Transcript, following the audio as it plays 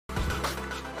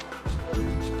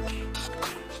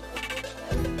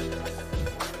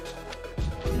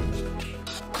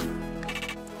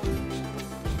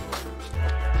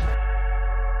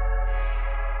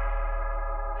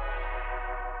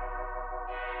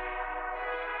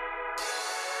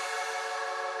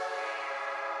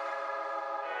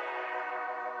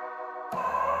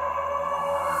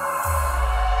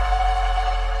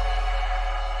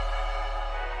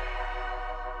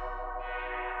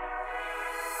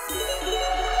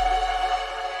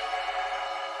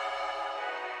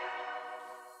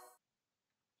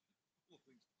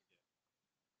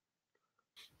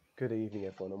Good evening,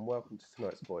 everyone, and welcome to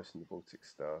tonight's Voice in the Baltic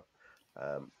Star.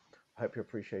 I hope you're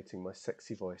appreciating my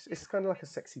sexy voice. It's kind of like a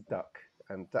sexy duck,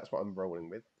 and that's what I'm rolling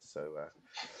with. So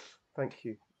thank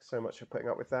you so much for putting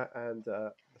up with that, and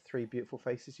the three beautiful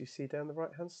faces you see down the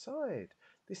right-hand side.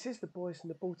 This is the Voice in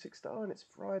the Baltic Star, and it's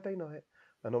Friday night.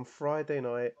 And on Friday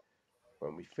night,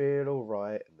 when we feel all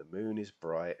right and the moon is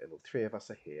bright and all three of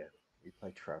us are here, we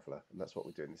play Traveller, and that's what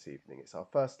we're doing this evening. It's our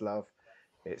first love.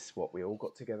 It's what we all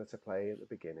got together to play at the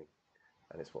beginning,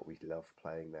 and it's what we love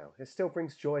playing now. It still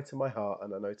brings joy to my heart,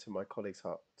 and I know to my colleagues'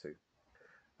 heart too,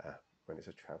 when it's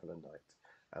a Traveller night.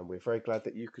 And we're very glad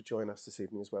that you could join us this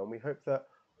evening as well. And we hope that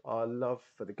our love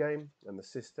for the game and the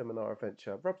system and our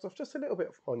adventure rubs off just a little bit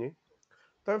on you.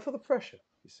 Don't feel the pressure,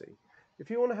 you see.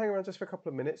 If you want to hang around just for a couple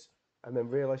of minutes and then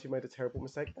realise you made a terrible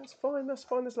mistake, that's fine, that's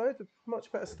fine. There's loads of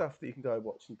much better stuff that you can go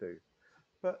watch and do.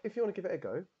 But if you want to give it a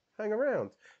go, hang around.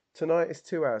 Tonight is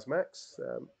 2 hours max.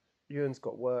 Ewan's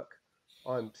got work.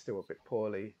 I'm still a bit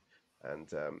poorly.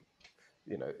 And,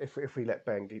 you know, if we let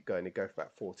Ben keep going, he'd go for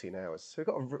about 14 hours. So we've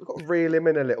got to reel him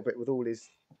in a little bit with all his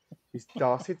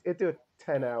darts. He'd do a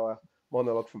 10-hour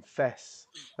monologue from Fess.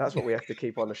 That's what we have to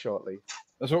keep on a short lead.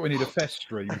 That's what we need, a Fess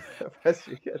stream. Fess,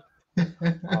 you could.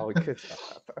 Oh, we could. Fess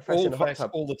All in a hot Fess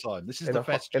tub. all the time. This is In the a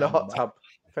Fess in a channel, hot mate. tub.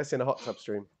 Fess in a hot tub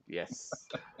stream. Yes.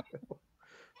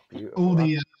 Beautiful.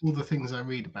 All the things I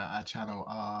read about our channel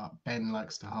are Ben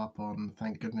likes to harp on.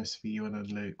 Thank goodness for you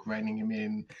and Luke, reining him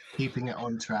in, keeping it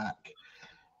on track.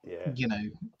 Yeah. You know,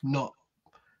 not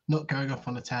going off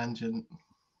on a tangent.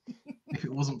 If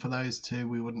it wasn't for those two,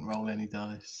 we wouldn't roll any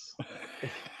dice.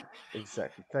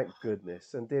 Exactly. Thank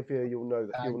goodness. And dear viewer, you'll know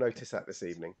that. You'll notice that this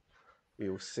evening.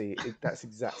 You'll see that's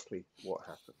exactly what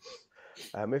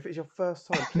happens. If it's your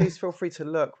first time, please feel free to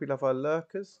lurk. We love our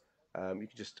lurkers. You can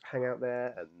just hang out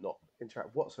there and not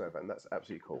interact whatsoever, and that's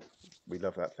absolutely cool. We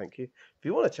love that. Thank you. If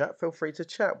you want to chat, feel free to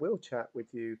chat. We'll chat with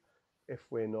you if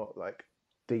we're not like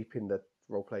deep in the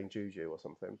role-playing juju or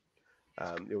something.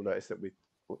 You'll notice that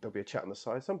there'll be a chat on the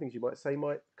side. Some things you might say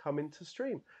might come into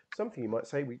stream. Something you might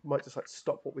say, we might just like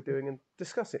stop what we're doing and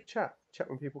discuss it. Chat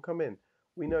when people come in.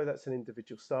 We know that's an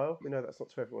individual style. We know that's not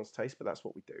to everyone's taste, but that's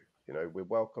what we do. You know, we're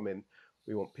welcoming.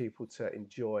 We want people to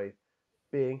enjoy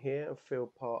being here and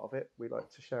feel part of it. We like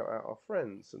to shout out our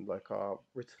friends and like our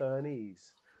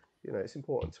returnees. You know, it's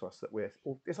important to us that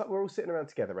it's like we're all sitting around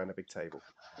together around a big table.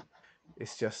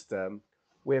 It's just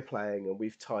we're playing and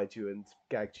we've tied you and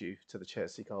gagged you to the chair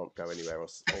so you can't go anywhere or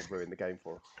ruin the game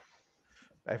for us.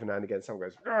 Every now and again, someone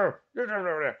goes,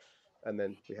 and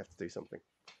then we have to do something.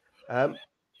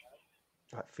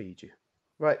 Like feed you.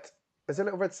 Right, there's a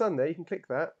little red sun there. You can click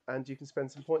that and you can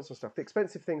spend some points on stuff. The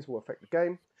expensive things will affect the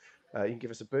game. You can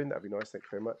give us a boon. That'd be nice. Thank you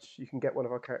very much. You can get one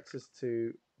of our characters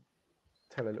to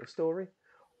tell a little story,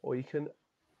 or you can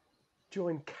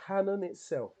join canon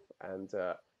itself and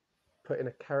put in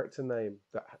a character name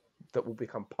that will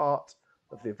become part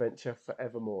of the adventure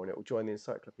forevermore, and it will join the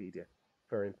encyclopedia.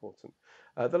 Very important.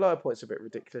 The lower points are a bit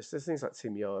ridiculous. There's things like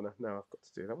Team Yana. Now I've got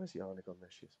to do that. Where's Yana gone? There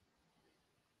she is.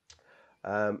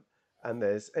 And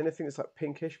there's anything that's like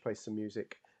pinkish, plays some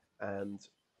music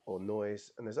or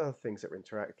noise. And there's other things that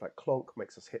interact, like Clonk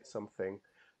makes us hit something.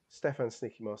 Stefan's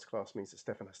Sneaky Masterclass means that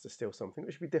Stefan has to steal something,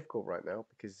 which would be difficult right now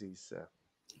because he's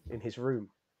in his room.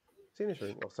 Is he in his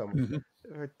room? Or somewhere?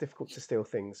 Very difficult to steal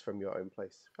things from your own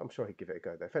place. I'm sure he'd give it a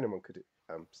go, though. If anyone could,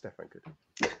 Stefan could.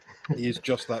 He is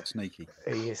just that sneaky.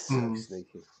 He is so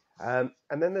sneaky. And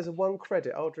then there's a 1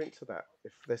 credit. I'll drink to that.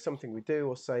 If there's something we do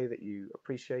or say that you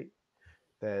appreciate,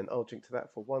 then I'll drink to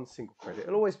that for 1 single credit.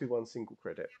 It'll always be 1 single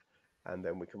credit. And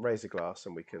then we can raise a glass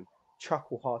and we can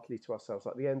chuckle heartily to ourselves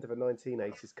like the end of a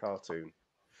 1980s cartoon.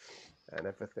 And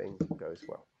everything goes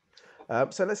well.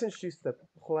 So let's introduce the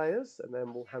players and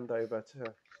then we'll hand over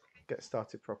to get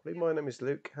started properly. My name is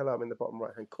Luke. Hello, I'm in the bottom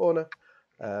right-hand corner,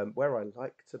 where I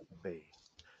like to be.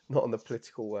 Not on the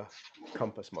political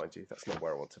compass, mind you. That's not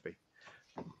where I want to be.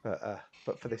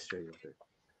 But for this stream, I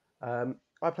do.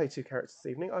 I play 2 characters this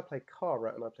evening. I play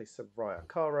Kara and I play Soraya.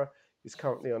 Kara is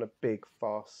currently on a big,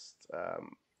 fast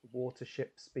watership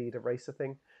speeder racer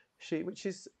thing, which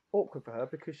is awkward for her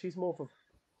because she's more of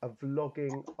a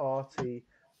vlogging, arty,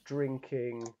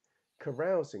 drinking,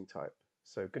 carousing type.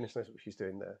 So goodness knows what she's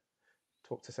doing there.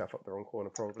 Talked herself up the wrong corner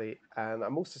probably. And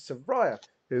I'm also Soraya,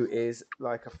 who is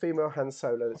like a female Han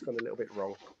Solo that's gone a little bit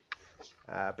wrong.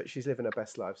 But she's living her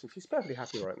best life, so she's perfectly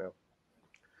happy right now.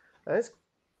 And it's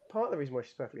part of the reason why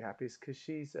she's perfectly happy is because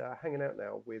she's hanging out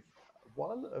now with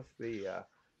one of the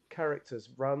characters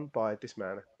run by this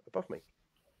man above me.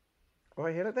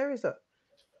 Right here, look, there is a.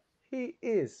 He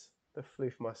is the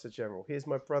Floofmeister General. He is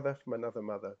my brother from another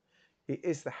mother. He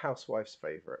is the housewife's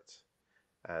favourite.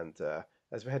 And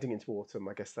as we're heading into autumn,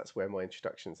 I guess that's where my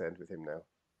introductions end with him now,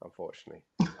 unfortunately.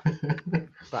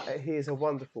 But he is a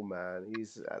wonderful man.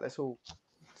 Let's all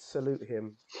salute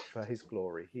him for his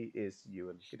glory. He is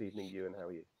Ewan. Good evening, Ewan. How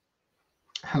are you?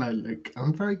 Hello, Luke.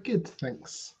 I'm very good,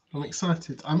 thanks. I'm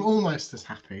excited. I'm almost as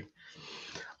happy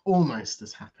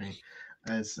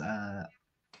as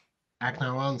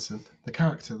Agnar Arnson, the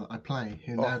character that I play,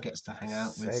 who now gets to hang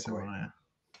out with segue. Soraya.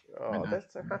 Oh, they're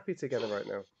so happy together right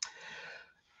now.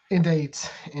 Indeed.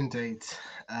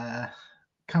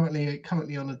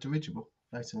 Currently on a dirigible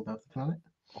floating above the planet.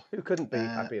 Oh, who couldn't be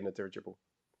happy in a dirigible?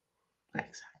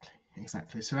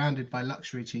 Exactly. Surrounded by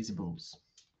luxury cheesy balls.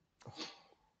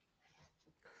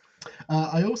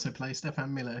 I also play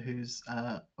Stefan Miller, who's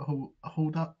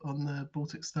hauled up on the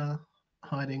Baltic Star,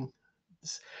 hiding.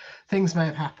 Things may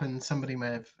have happened. Somebody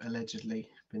may have allegedly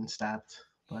been stabbed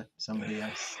by somebody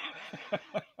else.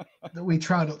 We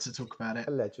try not to talk about it.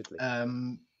 Allegedly.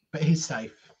 But he's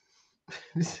safe,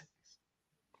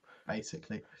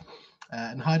 basically,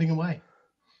 and hiding away,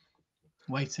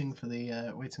 waiting for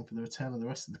the return of the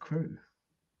rest of the crew.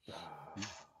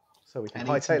 So we can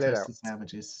hightail it out.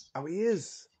 Sandwiches. Oh, he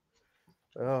is.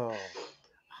 Oh,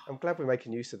 I'm glad we're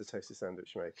making use of the toasted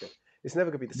sandwich maker. It's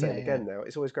never going to be the same again now.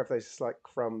 It's always grab those slight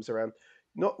crumbs around.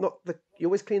 Not the. You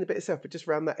always clean the bit itself, but just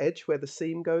around that edge where the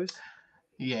seam goes.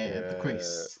 The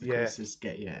crease. The creases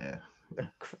get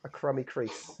a crummy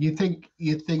crease. You'd think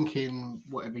in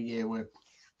whatever year we're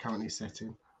currently set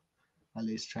in, I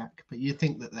lose track. But you'd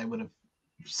think that they would have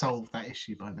solved that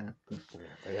issue by now. But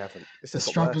they haven't. The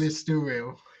struggle is still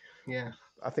real. Yeah.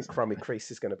 I think crummy crease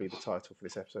is going to be the title for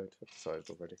this episode. I've decided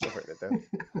already. I've written it down.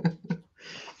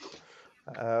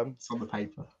 It's on the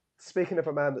paper. Speaking of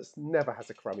a man that's never has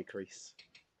a crummy crease,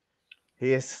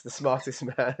 he is the smartest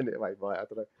man. Wait, I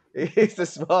don't know. He is the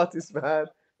smartest man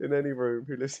in any room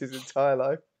who lives his entire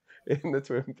life in the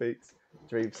Twin Peaks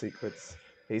dream sequence.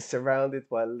 He's surrounded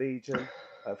by a legion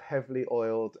of heavily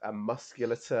oiled and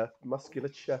musculature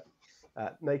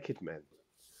naked men.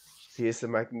 He is the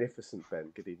magnificent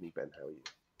Ben. Good evening, Ben. How are you?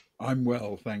 I'm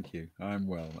well, thank you. I'm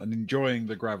well and enjoying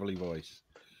the gravelly voice.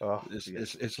 Oh,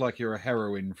 it's like you're a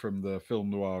heroine from the film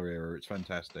noir era. It's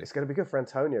fantastic. It's going to be good for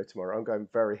Antonio tomorrow. I'm going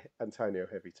very Antonio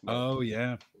heavy tomorrow. Oh,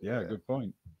 yeah. Good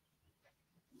point.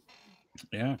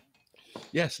 Yeah.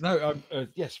 Yes, no,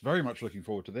 yes, very much looking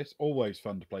forward to this. Always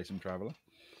fun to play some Traveller.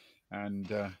 And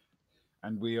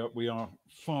we are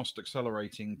fast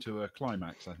accelerating to a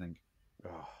climax, I think.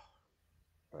 Oh,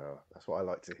 well, that's what I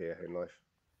like to hear in life.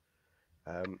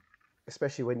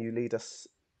 Especially when you lead us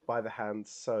by the hand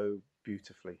so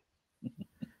beautifully.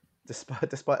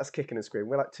 despite us kicking and screaming.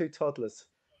 We're like two toddlers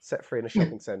set free in a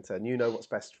shopping centre, and you know what's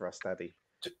best for us, Daddy.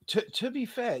 To be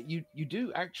fair, you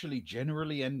do actually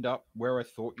generally end up where I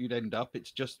thought you'd end up.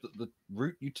 It's just that the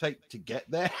route you take to get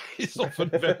there is often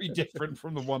very different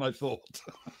from the one I thought.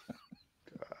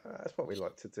 That's what we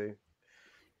like to do.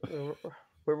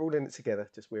 We're all in it together,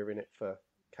 just we're in it for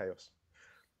chaos.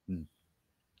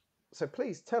 So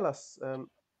please tell us,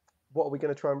 what are we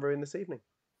going to try and ruin this evening?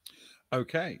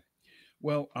 Okay.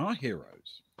 Well, our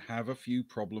heroes have a few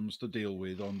problems to deal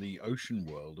with on the ocean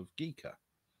world of Giikur.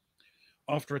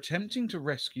 After attempting to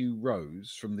rescue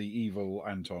Rose from the evil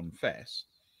Anton Fess,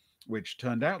 which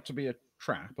turned out to be a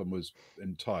trap and was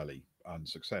entirely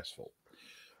unsuccessful,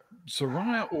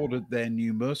 Soraya ordered their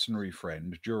new mercenary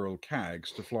friend, Jural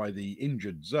Kags, to fly the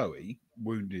injured Zoe,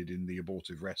 wounded in the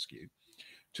abortive rescue,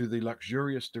 to the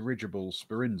luxurious dirigible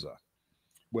Speranza,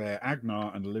 where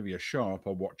Agnar and Olivia Sharp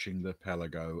are watching the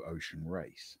Pelago Ocean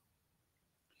Race.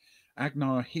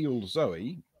 Agnar healed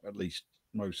Zoe, at least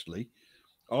mostly,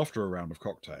 after a round of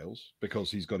cocktails,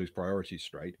 because he's got his priorities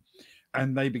straight,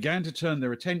 and they began to turn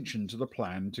their attention to the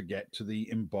plan to get to the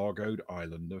embargoed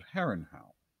island of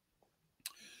Harrenhal.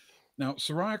 Now,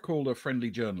 Soraya called a friendly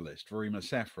journalist, Verima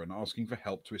Saffron, asking for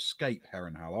help to escape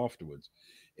Harrenhal afterwards,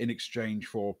 in exchange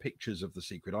for pictures of the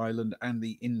secret island and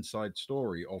the inside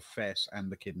story of Fess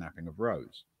and the kidnapping of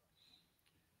Rose.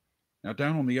 Now,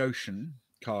 down on the ocean,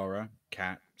 Kara,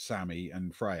 Kat, Sammy,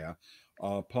 and Freya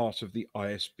are part of the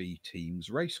ISB team's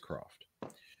racecraft.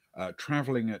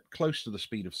 Travelling at close to the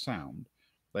speed of sound,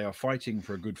 they are fighting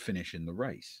for a good finish in the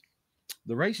race.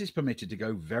 The race is permitted to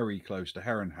go very close to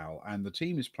Harrenhal, and the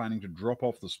team is planning to drop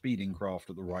off the speeding craft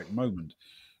at the right moment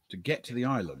to get to the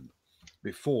island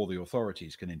before the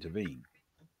authorities can intervene.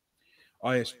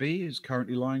 ISB is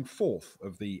currently lying fourth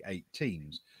of the 8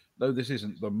 teams, though this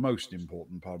isn't the most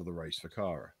important part of the race for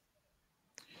Kara.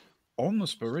 On the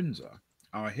Speranza,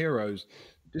 our heroes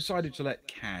decided to let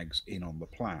Cags in on the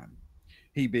plan,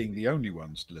 he being the only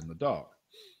one still in the dark.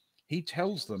 He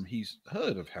tells them he's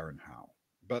heard of Herrenhal,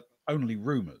 but only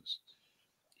rumours.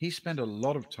 He spent a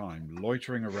lot of time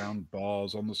loitering around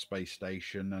bars on the space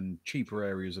station and cheaper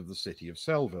areas of the city of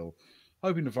Selville,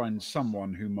 hoping to find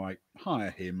someone who might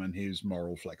hire him and his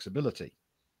moral flexibility.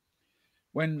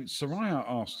 When Soraya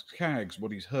asks Cags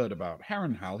what he's heard about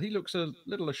Herrenhal, he looks a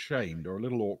little ashamed or a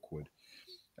little awkward,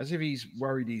 as if he's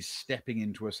worried he's stepping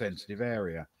into a sensitive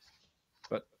area.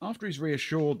 But after he's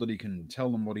reassured that he can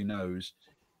tell them what he knows,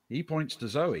 he points to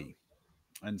Zoe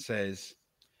and says,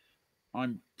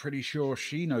 I'm pretty sure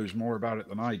she knows more about it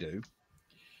than I do.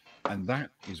 And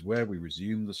that is where we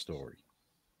resume the story.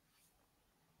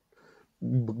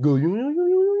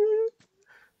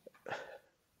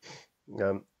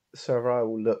 So I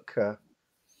will look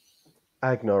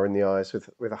Agnar in the eyes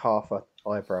with a half a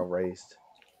eyebrow raised,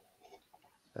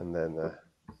 and then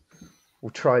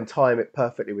we'll try and time it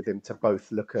perfectly with him to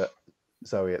both look at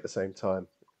Zoe at the same time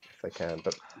if they can,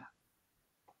 but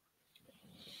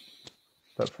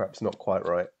perhaps not quite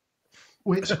right.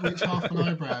 Which half an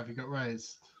eyebrow have you got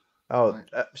raised? Oh,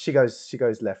 Right. she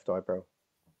goes left eyebrow.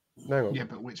 No, Yeah,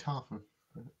 but which half of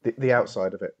the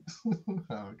outside of it.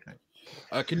 Oh, okay.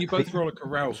 Can you both roll a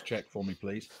carouse check for me,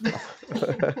 please?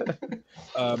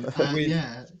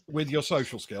 Yeah, With your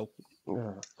social skill.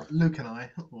 Luke and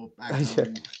I, or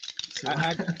Agnar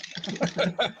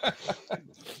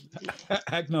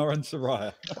Agnar and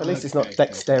Soraya. At least it's not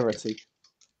dexterity.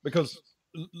 Because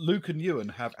Luke and Ewan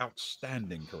have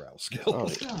outstanding carouse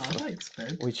skills. Oh, thanks,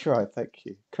 Ben. We tried, thank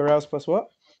you. Carouse plus what?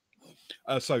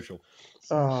 Social.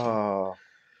 Oh.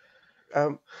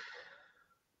 Can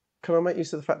I make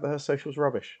use of the fact that her social's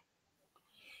rubbish?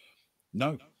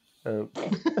 No. No,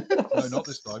 not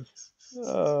this time.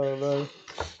 Oh, no.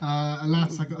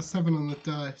 Alas, I got a 7 on the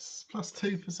dice,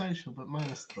 +2 for social, but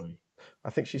 -3. I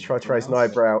think she's tried to raise an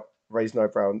eyebrow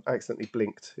and accidentally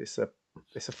blinked. It's a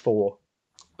 4.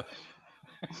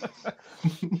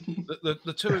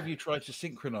 The two of you try to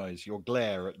synchronise your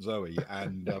glare at Zoe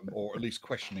and, or at least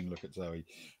questioning look at Zoe,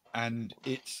 and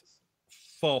it's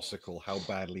farcical how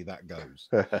badly that goes.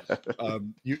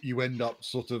 You end up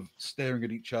sort of staring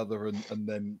at each other, and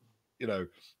then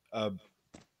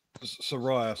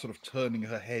Soraya, sort of turning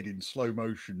her head in slow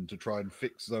motion to try and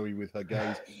fix Zoe with her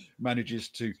gaze, manages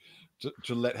to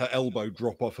let her elbow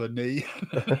drop off her knee.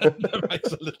 That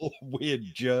makes a little weird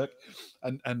jerk,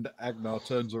 and Agnar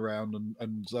turns around,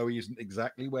 and Zoe isn't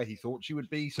exactly where he thought she would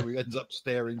be, so he ends up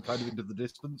staring kind of into the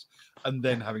distance and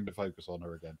then having to focus on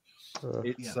her again.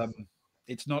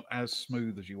 It's not as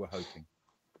smooth as you were hoping.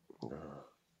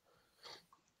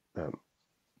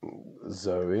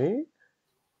 Zoe?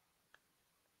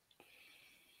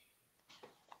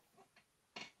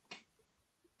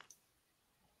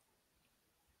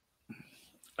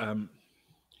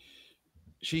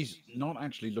 She's not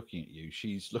actually looking at you.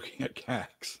 She's looking at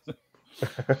Cax.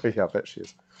 Yeah, I bet she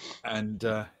is. And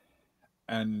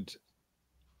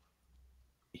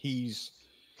he's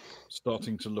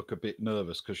starting to look a bit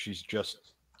nervous because she's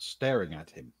just staring at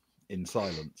him in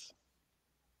silence.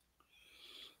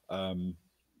 And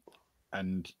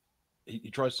he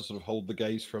tries to sort of hold the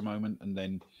gaze for a moment, and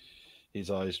then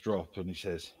his eyes drop, and he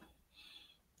says,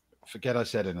 "Forget I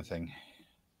said anything.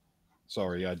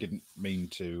 Sorry, I didn't mean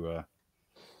to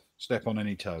step on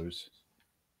any toes."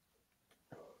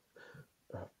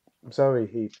 Zoe,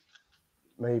 he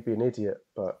may be an idiot,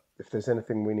 but if there's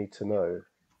anything we need to know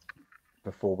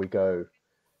before we go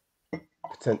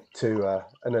to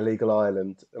an illegal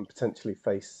island and potentially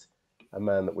face a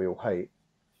man that we all hate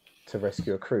to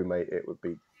rescue a crewmate, it would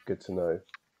be good to know.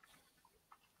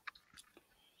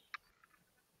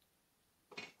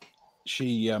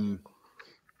 She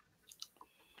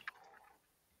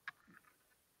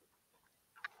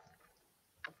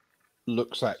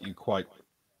looks at you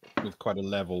with quite a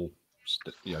level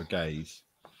gaze.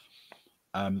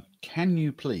 Can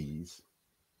you please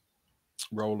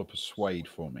roll a persuade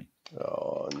for me?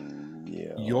 Oh,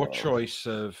 yeah. Your choice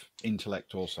of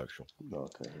intellect or social.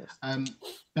 Okay.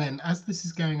 Ben, as this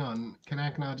is going on, can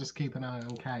Agnar just keep an eye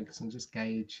on Cags and just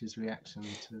gauge his reaction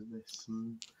to this?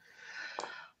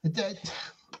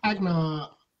 Agnar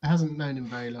hasn't known him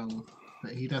very long,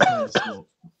 but he does know the sort,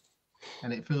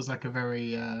 and it feels like a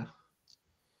very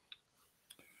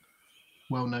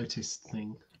well noticed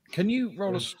thing. Can you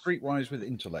roll a streetwise with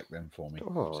intellect then for me?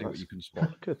 Oh, see what you can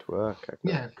spot. Good work,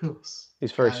 Agnar. Yeah, of course.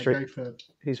 He's very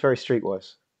He's very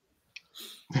streetwise.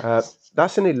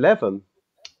 That's an 11.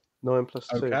 9 plus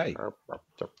 2. Okay.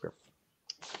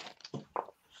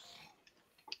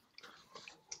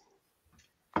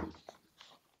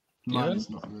 Mine is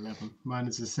not an 11. Mine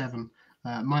is a 7.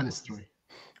 -3.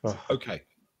 Oh, Okay.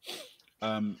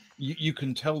 You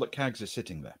can tell that Cags is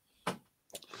sitting there.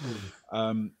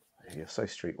 you're so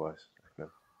streetwise. No.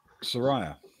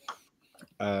 Soraya.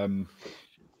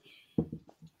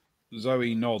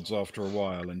 Zoe nods after a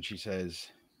while and she says,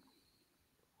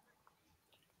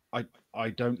 I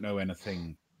don't know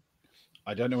anything.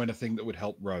 I don't know anything that would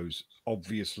help Rose.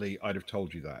 Obviously, I'd have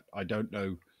told you that. I don't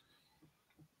know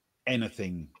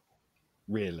anything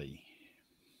really.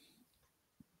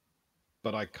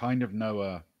 But I kind of know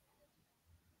a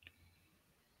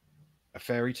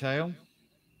fairy tale.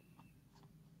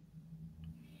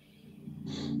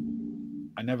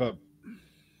 I never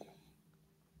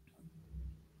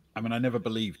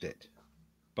believed it,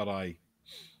 but I've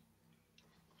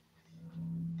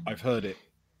heard it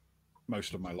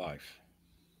most of my life.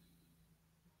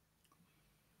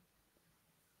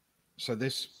 So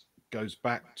this goes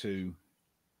back to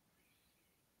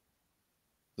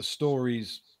the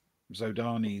stories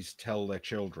Zodanis tell their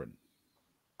children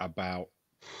about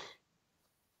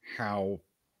how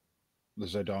the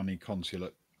Zodani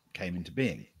consulate came into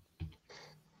being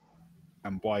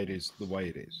and why it is the way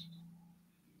it is.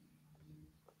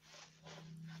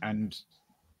 And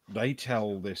they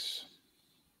tell this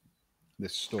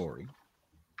story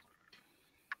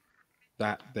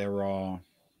that there are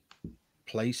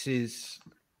places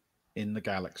in the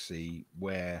galaxy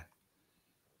where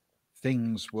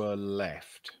things were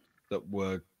left that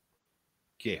were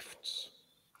gifts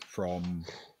from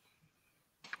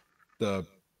the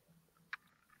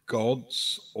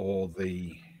gods or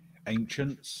the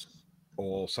ancients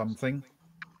or something.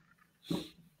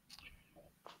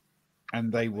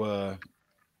 And they were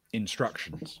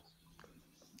instructions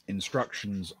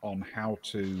on how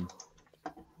to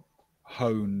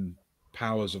hone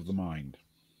powers of the mind.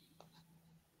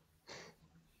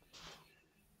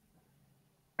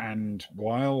 And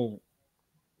while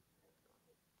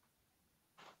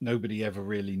nobody ever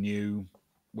really knew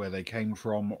where they came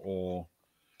from or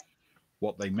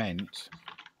what they meant,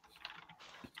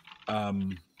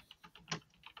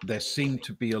 there seemed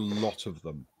to be a lot of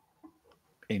them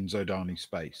in Zodani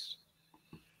space,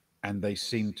 and they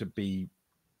seem to be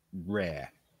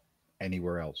rare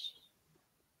anywhere else.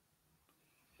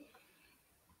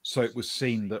 So it was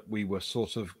seen that we were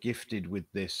sort of gifted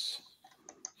with this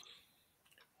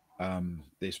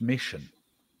this mission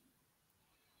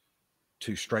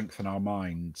to strengthen our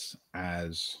minds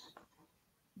as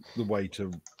the way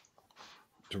to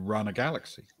run a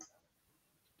galaxy.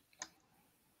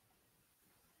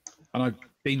 And I've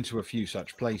been to a few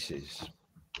such places,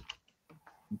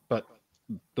 but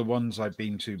the ones I've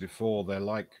been to before, they're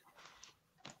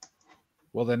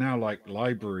now like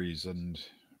libraries and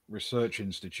research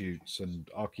institutes and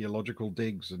archaeological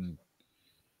digs, and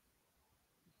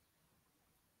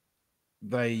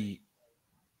they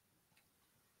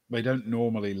don't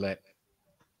normally let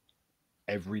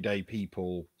everyday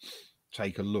people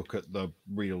take a look at the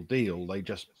real deal. They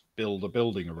just build a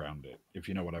building around it, if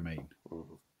you know what I mean.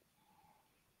 Mm-hmm.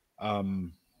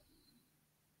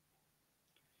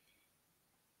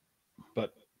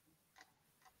 But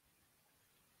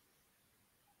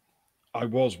I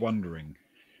was wondering,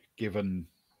 given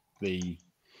the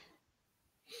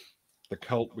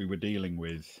cult we were dealing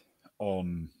with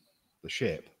on the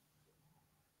ship,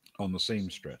 on the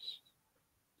seamstress,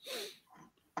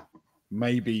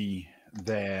 maybe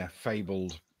their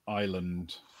fabled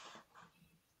island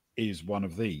is one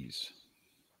of these.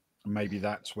 Maybe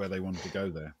that's where they wanted to go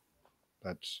there.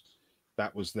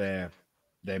 That was their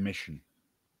mission,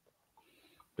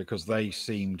 because they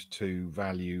seemed to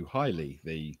value highly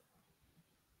the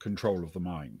control of the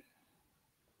mind.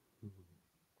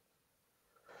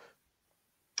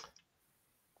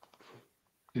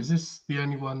 Is this the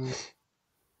only one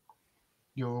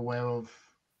you're aware of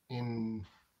in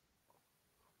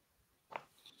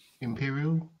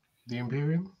Imperial? The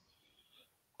Imperium?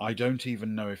 I don't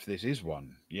even know if this is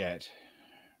one yet.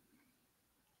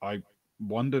 I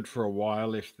wondered for a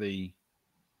while if the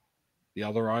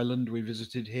other island we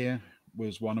visited here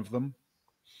was one of them.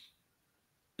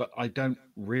 But I don't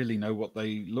really know what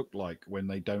they look like when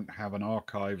they don't have an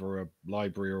archive or a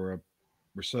library or a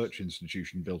research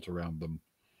institution built around them.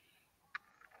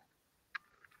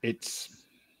 It's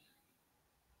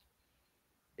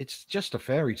just a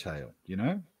fairy tale, you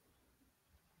know?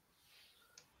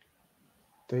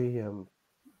 It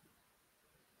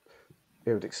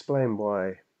would explain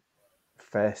why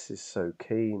Fess is so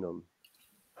keen on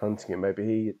hunting it. Maybe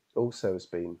he also has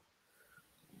been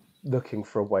looking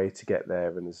for a way to get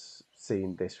there and has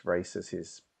seen this race as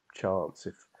his chance.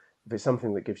 If it's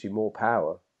something that gives you more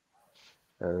power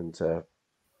and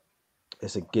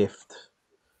it's a gift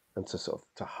and to sort of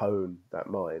to hone that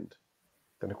mind,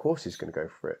 then of course he's going to go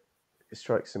for it. It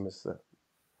strikes him as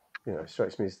it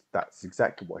strikes me as that's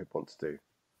exactly what he wants to do.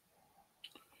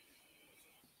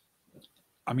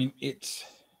 I mean, it's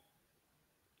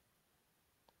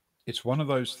one of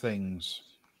those things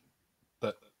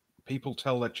that people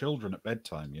tell their children at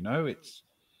bedtime.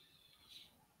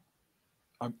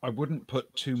 I wouldn't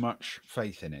put too much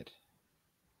faith in it,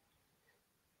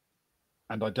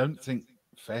 and I don't think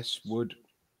Fess would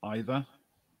either.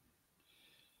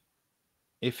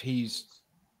 If he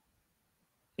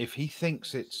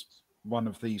thinks it's one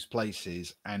of these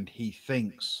places and he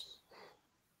thinks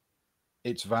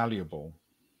it's valuable,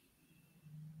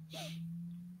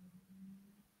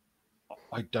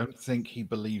 I don't think he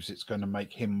believes it's going to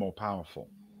make him more powerful.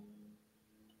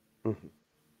 Mm-hmm.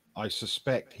 I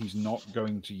suspect he's not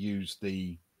going to use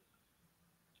the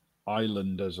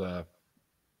island as a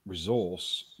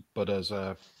resource, but as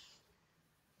a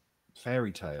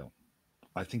fairy tale.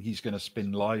 I think he's going to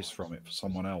spin lies from it for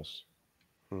someone else.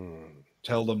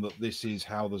 Tell them that this is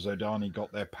how the Zodani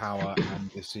got their power, and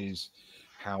this is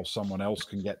how someone else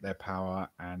can get their power.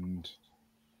 And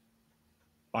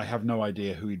I have no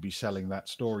idea who he'd be selling that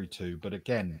story to. But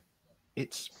again,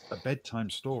 it's a bedtime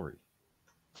story.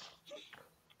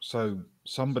 So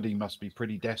somebody must be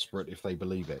pretty desperate if they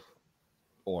believe it.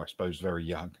 Or I suppose very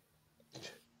young.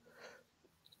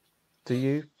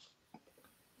 Thinking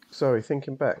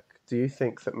back, do you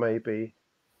think that maybe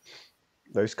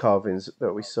those carvings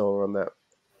that we saw on that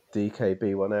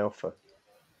DKB1 Alpha,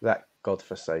 that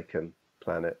godforsaken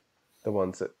planet, the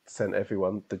ones that sent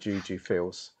everyone the juju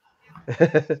feels,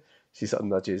 she sort of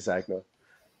nudges Agna.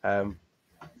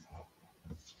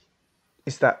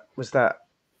 Was that a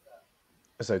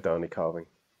Zodani carving?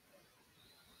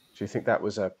 Do you think that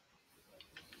was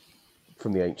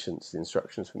from the ancients, the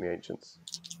instructions from the ancients?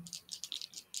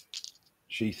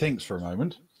 She thinks for a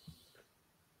moment.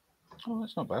 Oh,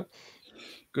 that's not bad.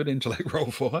 Good intellect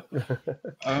roll for her.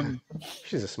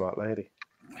 She's a smart lady.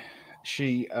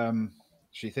 She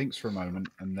thinks for a moment,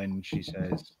 and then she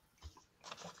says,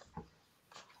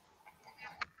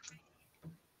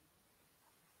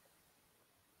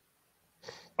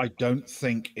 I don't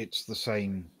think it's the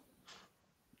same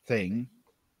thing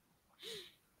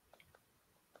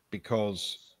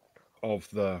because of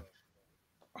the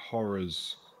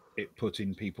horrors it put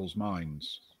in people's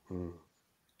minds.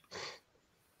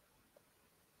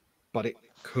 But it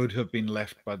could have been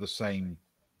left by the same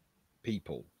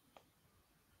people.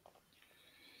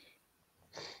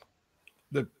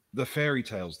 The fairy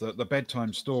tales, the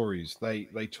bedtime stories,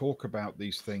 they talk about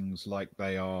these things like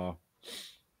they are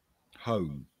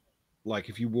home. Like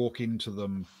if you walk into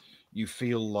them, you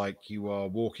feel like you are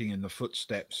walking in the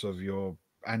footsteps of your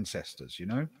ancestors, you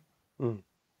know?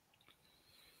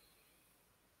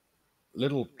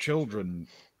 Little children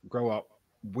grow up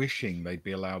wishing they'd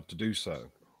be allowed to do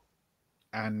so.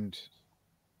 And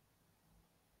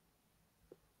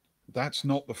that's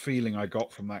not the feeling I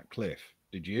got from that cliff.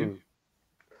 Did you?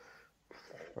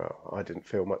 Well, I didn't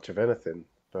feel much of anything,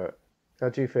 but how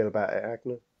do you feel about it,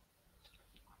 Agna?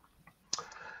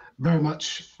 Very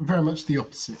much the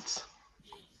opposite.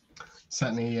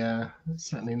 Certainly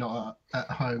not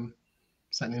at home.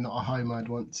 Certainly not a home I'd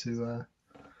want to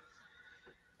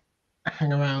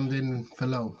hang around in for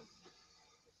long.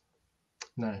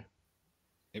 No.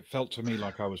 It felt to me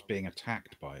like I was being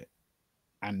attacked by it.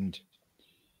 And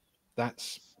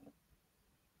that's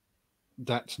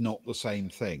not the same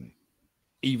thing.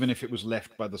 Even if it was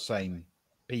left by the same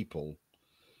people,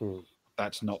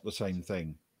 that's not the same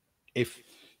thing. If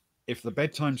the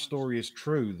bedtime story is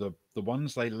true, the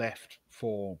ones they left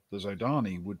for the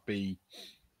Zodani would be,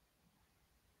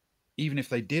 even if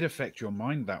they did affect your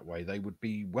mind that way, they would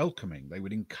be welcoming. They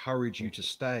would encourage you to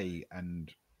stay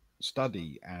and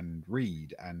study and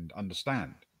read and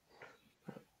understand.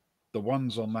 The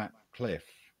ones on that cliff,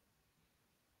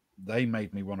 they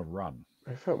made me want to run.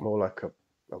 It felt more like a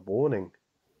warning.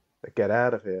 Get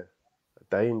out of here. A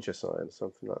danger sign,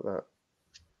 something like that.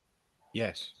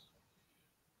 Yes.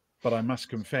 But I must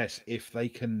confess, if they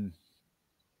can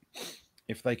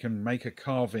make a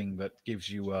carving that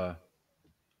gives you a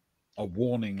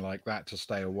warning like that to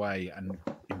stay away and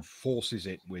enforces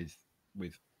it with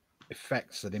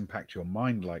effects that impact your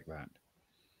mind like that,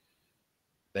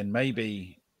 then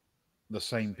maybe the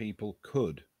same people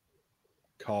could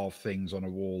carve things on a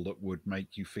wall that would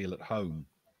make you feel at home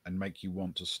and make you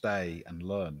want to stay and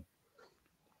learn.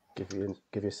 Give you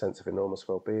a sense of enormous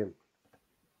well-being.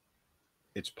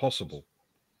 It's possible.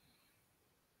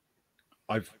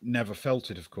 I've never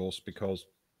felt it, of course, because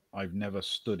I've never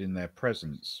stood in their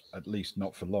presence, at least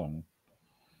not for long.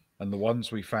 And the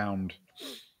ones we found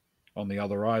on the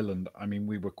other island, I mean,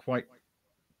 we were quite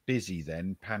busy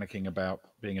then, panicking about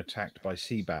being attacked by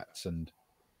sea bats, and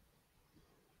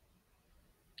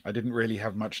I didn't really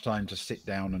have much time to sit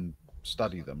down and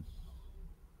study them.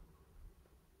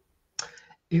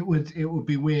 It would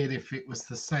be weird if it was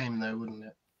the same though, wouldn't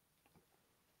it?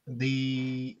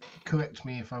 Correct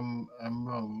me if I'm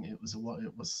wrong. It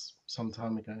was some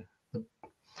time ago.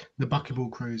 The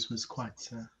bucketball cruise was quite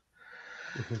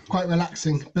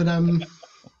relaxing, but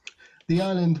the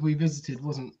island we visited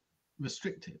wasn't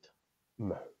restricted,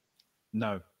 No.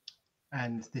 No.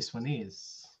 and this one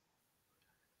is.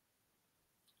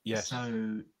 Yes.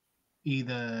 So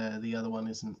either the other one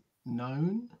isn't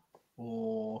known,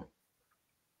 or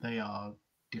they are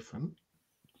different.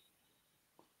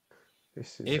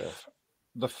 This is If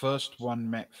the first one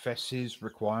met Fess's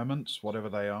requirements, whatever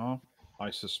they are, I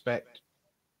suspect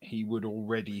he would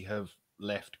already have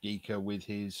left Giikur with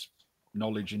his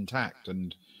knowledge intact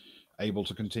and able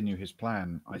to continue his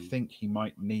plan. I think he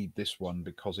might need this one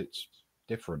because it's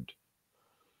different,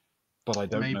 but I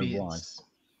don't know why.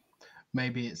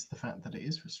 Maybe it's the fact that it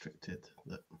is restricted.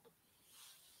 That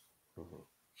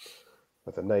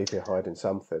but the Navy are hiding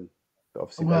something.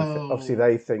 But Well- obviously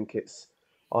they think it's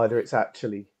either it's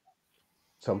actually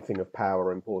something of power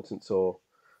or importance, or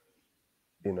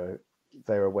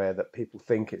they're aware that people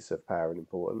think it's of power and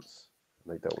importance.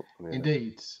 And they don't.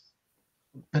 Indeed,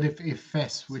 but if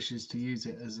Fess wishes to use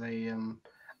it as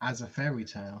a fairy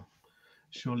tale,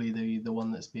 surely the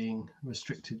one that's being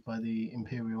restricted by the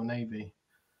Imperial Navy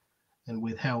and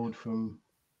withheld from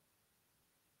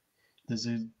the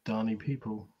Zudani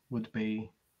people would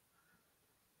be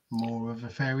more of a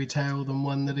fairy tale than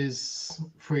one that is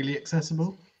freely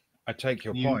accessible. I take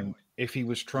your You- point. If he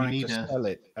was trying to need a- sell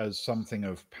it as something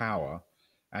of power,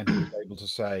 and he was able to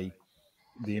say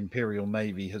the Imperial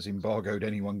Navy has embargoed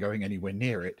anyone going anywhere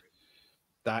near it,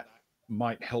 that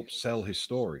might help sell his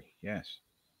story. Yes.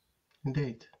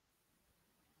 Indeed.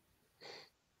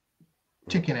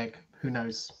 Chicken egg. Who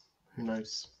knows? Who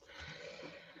knows?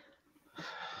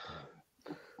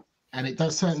 And it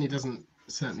certainly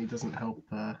doesn't help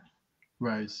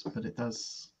Rose, but it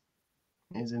is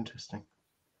interesting.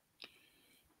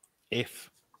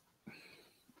 If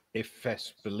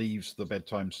Fess believes the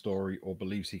bedtime story or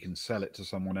believes he can sell it to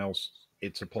someone else,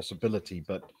 it's a possibility.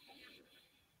 But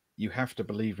you have to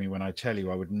believe me when I tell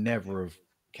you I would never have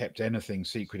kept anything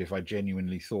secret if I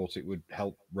genuinely thought it would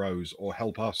help Rose or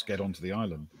help us get onto the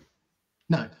island.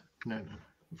 No.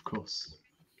 Of course,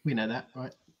 we know that,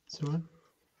 right? So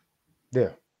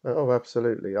Yeah. Oh,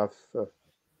 absolutely.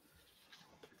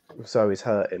 Zoe's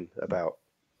hurting about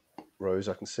Rose.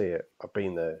 I can see it. I've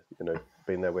been there.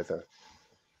 Been there with her.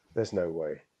 There's no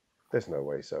way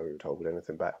Zoe would hold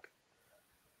anything back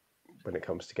when it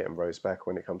comes to getting Rose back.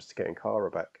 When it comes to getting Kara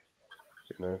back,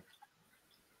 we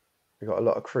got a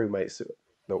lot of crewmates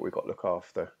that we've got to look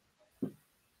after.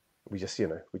 We just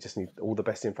need all the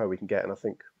best info we can get, and I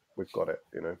think we've got it.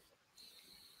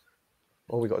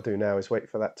 All we got to do now is wait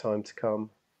for that time to come,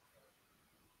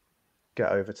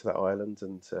 get over to that island,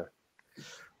 and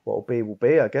what will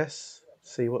be, I guess.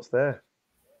 See what's there.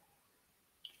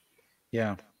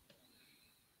 Yeah.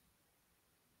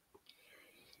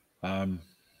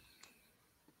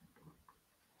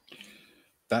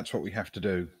 That's what we have to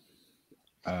do.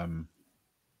 And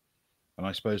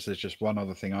I suppose there's just one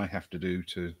other thing I have to do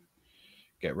to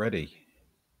get ready.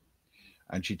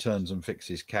 And she turns and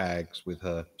fixes Cags with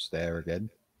her stare again.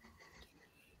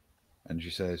 And she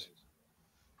says,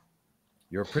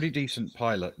 "You're a pretty decent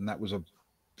pilot, and that was a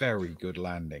very good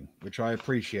landing, which I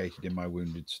appreciated in my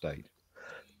wounded state.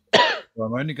 So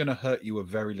I'm only going to hurt you a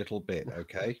very little bit,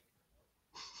 okay?"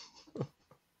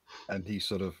 And he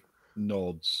sort of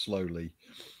nods slowly,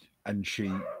 and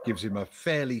she gives him a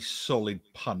fairly solid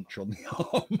punch on the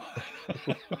arm.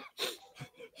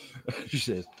 She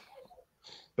says,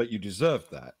 "But you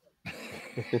deserved that."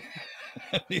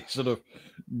 And he sort of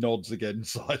nods again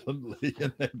silently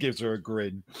and then gives her a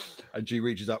grin, and she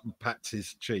reaches up and pats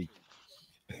his cheek.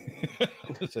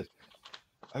 Says,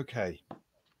 "Okay,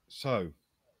 so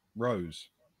Rose."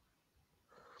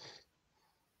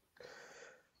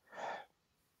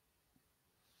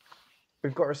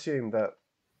 We've got to assume that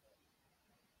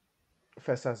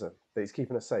Fess has her, that he's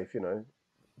keeping her safe.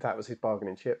 That was his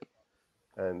bargaining chip,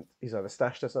 and he's either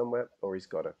stashed her somewhere or he's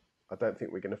got her. I don't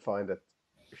think we're going to find her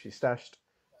if she's stashed,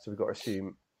 so we've got to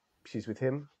assume she's with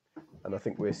him, and I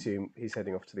think we assume he's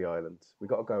heading off to the island. We've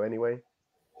got to go anyway.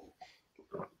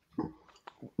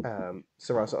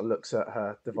 Sarah sort of looks at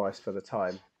her device for the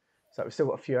time. So we've still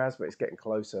got a few hours, but it's getting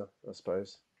closer, I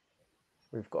suppose.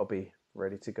 We've got to be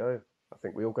ready to go. I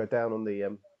think we all go down on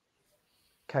the...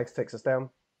 Cags takes us down.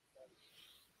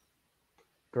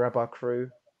 grab our crew,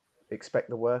 expect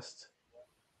the worst,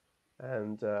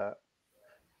 and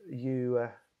you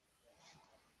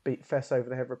beat Fess over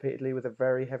the head repeatedly with a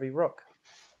very heavy rock.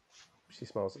 She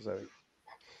smiles at Zoe.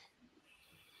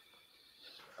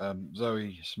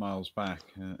 Zoe smiles back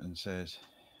and says,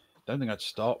 "Don't think I'd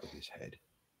start with his head."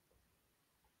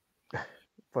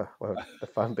 Well, the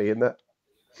fun being that.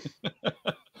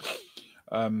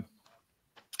 And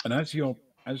as you're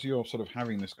sort of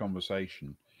having this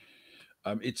conversation,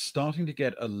 it's starting to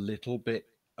get a little bit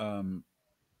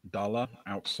duller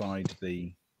outside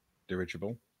the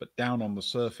dirigible, but down on the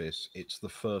surface, it's the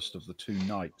first of the 2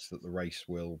 nights that the race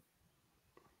will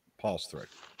pass through.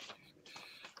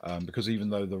 Because even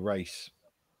though the race,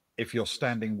 if you're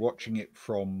standing watching it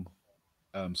from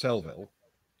Sellville,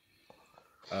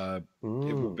 it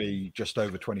will be just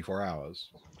over 24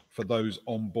 hours. For those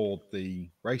on board the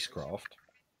racecraft,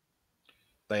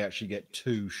 they actually get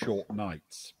 2 short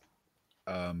nights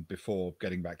before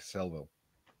getting back to Sellville.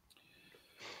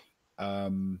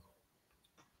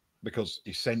 Because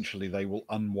essentially they will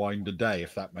unwind a day,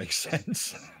 if that makes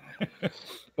sense,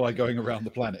 by going around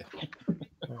the planet.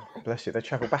 Oh, bless you, they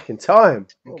travel back in time.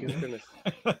 Oh, my goodness.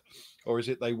 Or is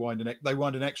it they wind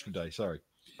an extra day? Sorry.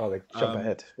 Oh, they jump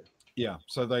ahead. Yeah,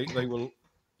 so they will.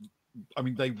 I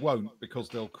mean, they won't, because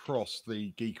they'll cross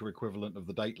the Giikur equivalent of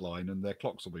the date line, and their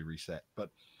clocks will be reset.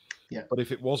 But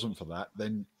if it wasn't for that,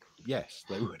 then yes,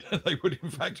 they would. They would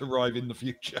in fact arrive in the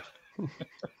future.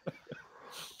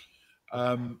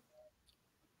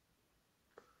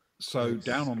 So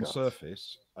down on the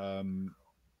surface,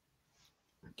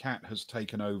 Cat has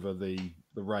taken over the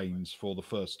reins for the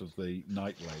first of the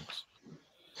night legs,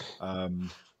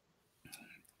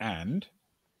 and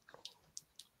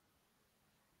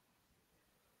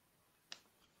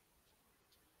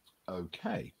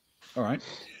okay, all right.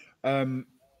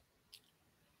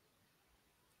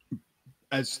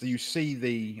 As you see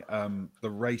the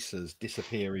racers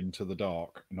disappear into the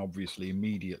dark, and obviously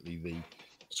immediately the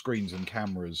screens and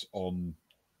cameras on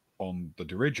the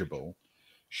dirigible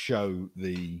show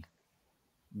the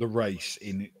race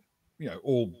in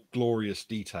all glorious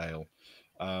detail,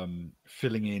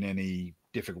 filling in any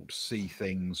difficult to see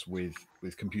things with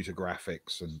computer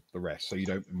graphics and the rest, so you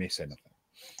don't miss anything.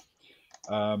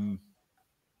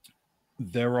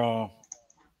 There are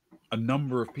a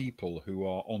number of people who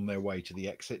are on their way to the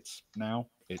exits now.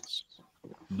 It's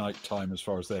nighttime as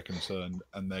far as they're concerned,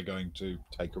 and they're going to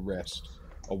take a rest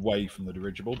away from the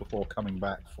dirigible before coming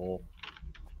back for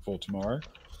tomorrow.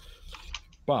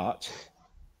 But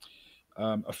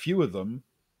a few of them,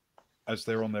 as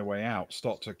they're on their way out,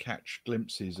 start to catch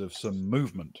glimpses of some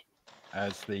movement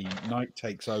as the night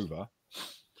takes over.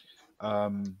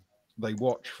 They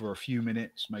watch for a few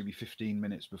minutes, maybe 15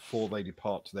 minutes before they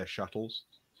depart to their shuttles.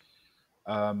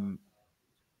 Xander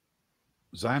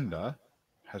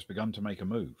has begun to make a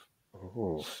move.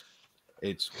 Oh.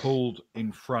 It's pulled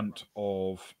in front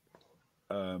of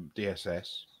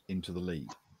DSS into the lead.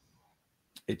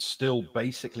 It's still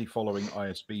basically following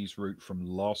ISB's route from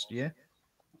last year,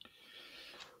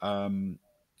 and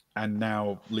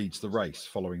now leads the race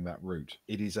following that route.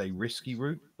 It is a risky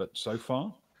route, but so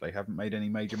far they haven't made any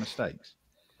major mistakes.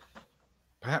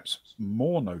 Perhaps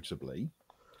more notably,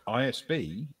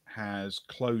 ISB has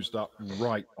closed up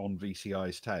right on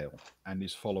VCI's tail and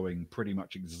is following pretty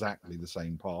much exactly the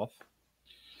same path.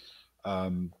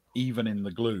 Even in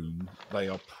the gloom, they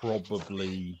are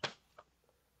probably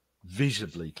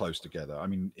visibly close together. I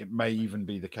mean, it may even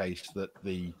be the case that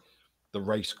the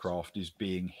racecraft is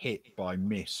being hit by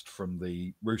mist from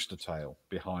the rooster tail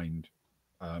behind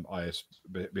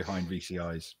behind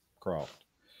VCI's craft.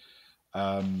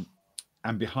 And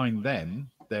behind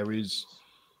them, there is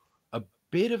a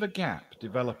bit of a gap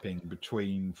developing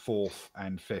between 4th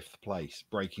and 5th place,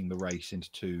 breaking the race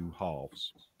into 2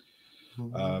 halves.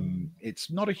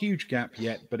 It's not a huge gap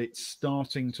yet, but it's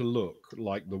starting to look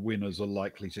like the winners are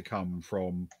likely to come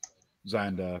from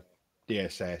Xander,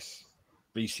 DSS,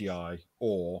 VCI,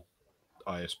 or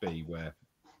ISB, where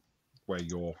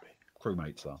your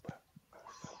crewmates are.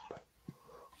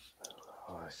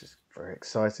 Oh, this is very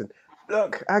exciting.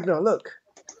 Look, Agnar, look.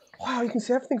 Wow, you can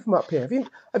see everything from up here.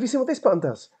 Have you seen what this button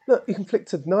does? Look, you can flick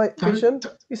to night vision.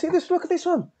 You see this? Look at this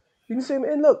one. You can zoom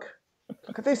in. Look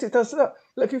at this. It does. Look,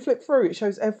 if you flip through, it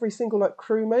shows every single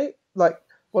crewmate, like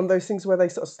one of those things where they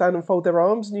sort of stand and fold their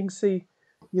arms, and you can see,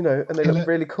 and they look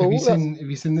really cool. Have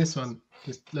you seen this one?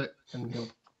 Just look, and you'll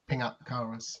ping up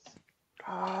Kara's.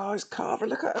 Oh, it's Kara.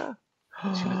 Look at her.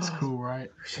 She looks cool,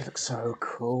 right? She looks so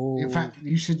cool. In fact,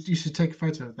 you should take a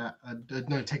photo of that.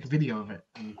 No, take a video of it,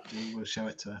 and we'll show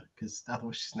it to her, because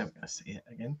otherwise she's never going to see it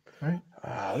again, right?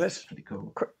 That's pretty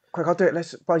cool. Quick, I'll do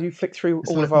it. While you flick through It's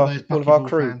all like of all our those all of Bucky our Ball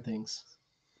crew. fan things.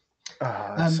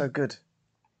 Ah, that's so good.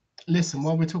 Listen,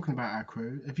 while we're talking about our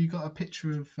crew, have you got a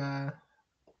picture of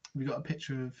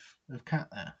Cat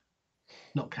there?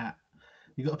 Not Cat.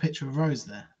 You got a picture of Rose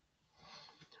there.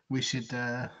 We should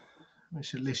at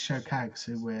least show Cags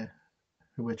who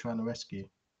we're trying to rescue.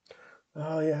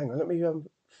 Oh yeah, hang on. Let me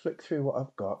flick through what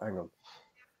I've got. Hang on.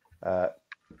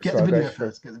 Get the video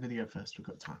first. Get the video first. We've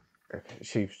got time. Okay.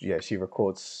 She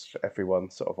records everyone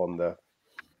sort of on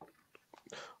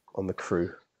the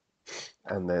crew,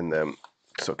 and then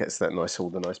sort of gets all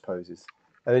the nice poses,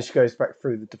 and then she goes back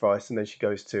through the device, and then she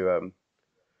goes to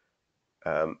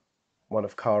one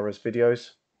of Kara's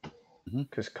videos,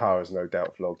 because Kara's no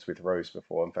doubt vlogged with Rose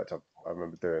before. In fact, I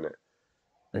remember doing it.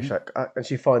 And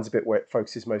she finds a bit where it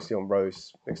focuses mostly on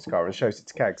Rose next to Kara and shows it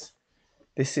to Cags.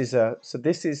 This is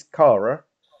this is Kara.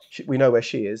 We know where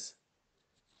she is.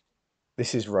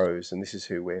 This is Rose, and this is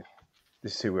who we're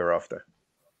after.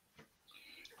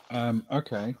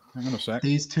 Okay, hang on a sec.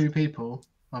 These two people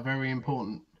are very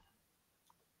important.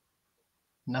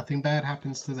 Nothing bad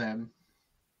happens to them.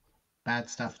 Bad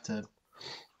stuff to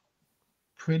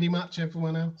pretty much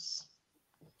everyone else.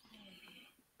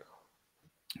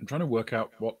 I'm trying to work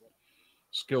out what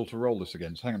skill to roll this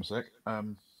against. Hang on a sec.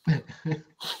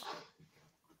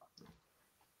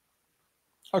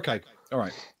 Okay, all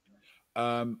right.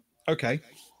 Okay.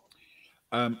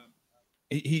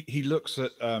 He looks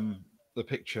at the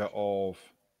picture of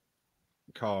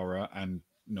Kara and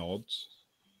nods.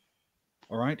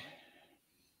 All right.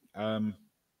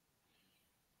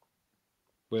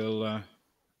 We'll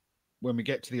when we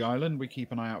get to the island, we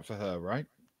keep an eye out for her, right?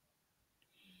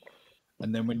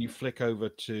 And then when you flick over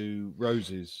to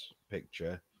Rose's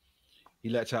picture, he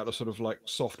lets out a sort of like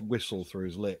soft whistle through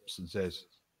his lips and says,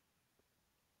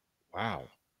 "Wow.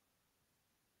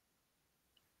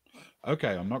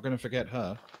 Okay, I'm not going to forget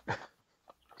her."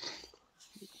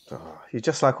 Oh, you're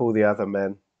just like all the other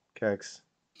men, Kegs.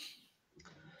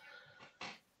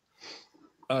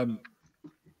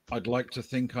 I'd like to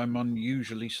think I'm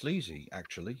unusually sleazy,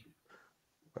 actually.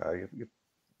 Well,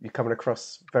 you're coming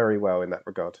across very well in that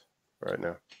regard right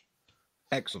now.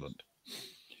 Excellent.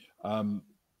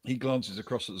 He glances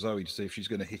across at Zoe to see if she's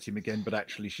going to hit him again, but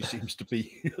actually she seems to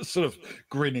be sort of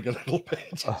grinning a little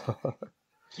bit.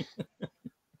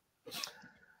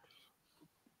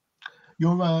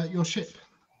 Your ship,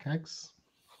 Cags,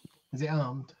 is it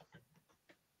armed?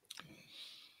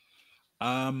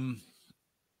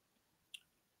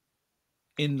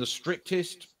 In the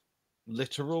strictest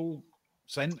literal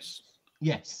sense?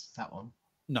 Yes, that one.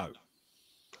 No.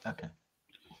 Okay.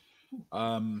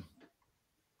 I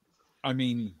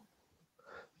mean,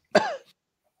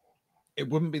 it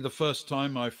wouldn't be the first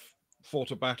time I've fought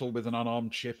a battle with an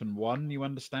unarmed ship and won, you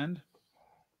understand?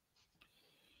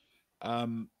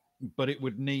 But it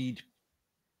would need,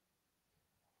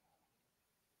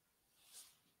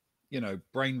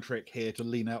 brain trick here to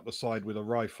lean out the side with a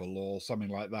rifle or something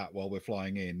like that while we're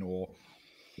flying in. Or,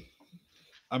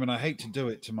 I mean, I hate to do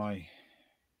it to my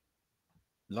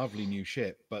lovely new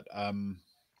ship, but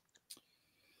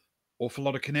awful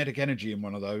lot of kinetic energy in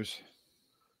one of those.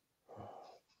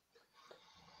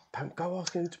 Don't go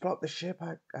asking him to block the ship,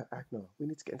 Agnar. We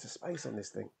need to get into space on this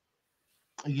thing.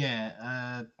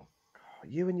 Yeah.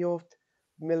 You and your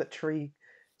military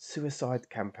suicide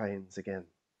campaigns again.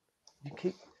 You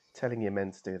keep telling your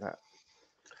men to do that.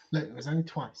 Look, it was only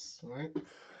twice, all right?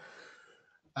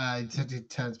 He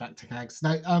turns back to Cags.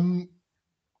 No,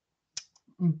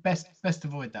 best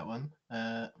avoid that one.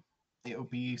 It'll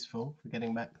be useful for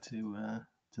getting back to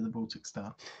the Baltic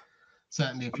Star.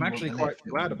 Certainly, if I'm actually quite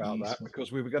glad about that,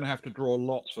 because we were going to have to draw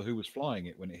lots for who was flying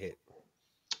it when it hit.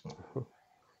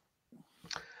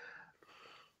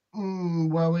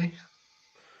 Were we?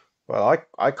 Well,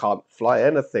 I can't fly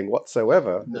anything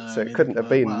whatsoever, No, so it couldn't have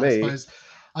been me.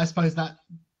 I suppose that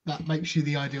makes you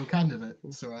the ideal candidate.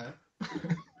 It's all right.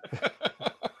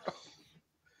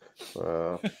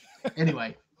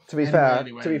 Anyway. To be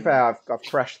fair, I've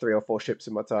crashed 3 or 4 ships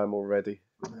in my time already.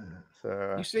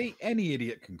 So, you see, any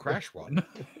idiot can crash one.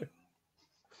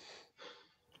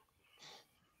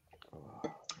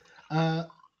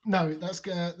 No, that's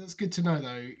good to know,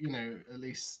 though. At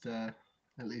least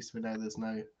we know there's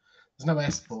no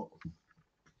escort.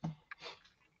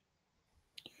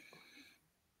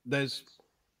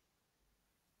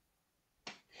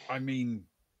 I mean,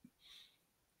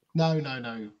 no.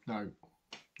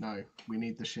 We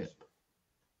need the ship.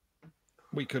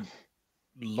 We could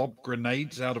lob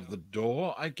grenades out of the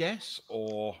door, I guess,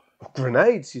 or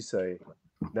grenades. You say?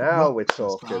 Now we're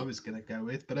talking. That's what I was going to go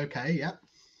with, but okay, yeah.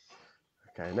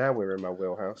 Okay, now we're in my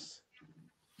wheelhouse.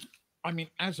 I mean,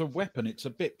 as a weapon, it's a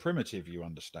bit primitive, you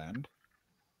understand.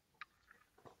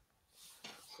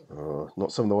 Oh,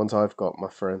 not some of the ones I've got, my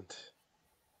friend.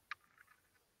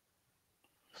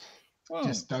 Well,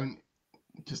 Just don't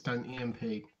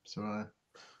EMP. So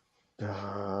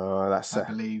That's I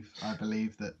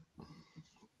believe that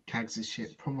Kags'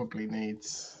 ship probably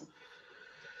needs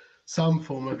some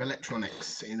form of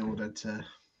electronics in order to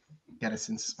get us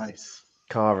into space.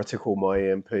 Kara took all my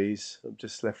EMPs. I'm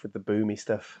just left with the boomy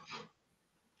stuff.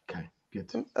 Okay,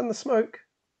 good. And the smoke.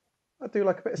 I do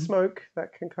like a bit of smoke.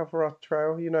 That can cover our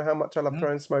trail. You know how much I love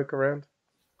throwing smoke around.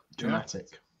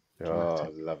 Dramatic. Oh, I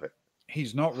love it.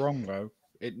 He's not wrong, though.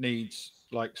 It needs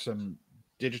like some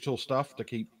digital stuff to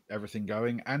keep everything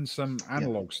going and some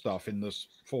analog stuff in the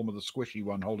form of the squishy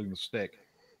one holding the stick.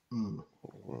 Mm.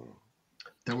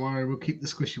 Don't worry, we'll keep the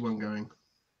squishy one going.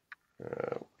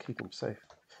 Keep him safe.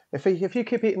 If you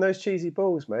keep eating those cheesy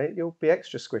balls, mate, you'll be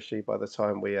extra squishy by the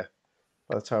time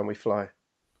we fly.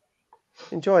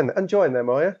 Enjoying them,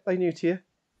 are you? They new to you?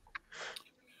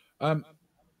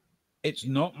 It's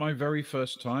not my very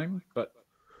first time, but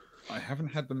I haven't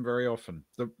had them very often.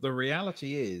 The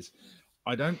reality is,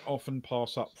 I don't often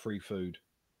pass up free food.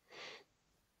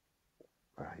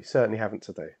 You certainly haven't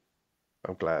today.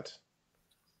 I'm glad.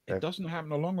 It doesn't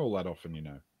happen along all that often, you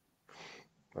know.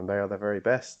 And they are the very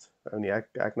best. Only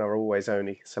Agnar always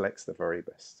only selects the very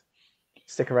best.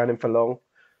 Stick around him for long.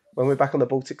 When we're back on the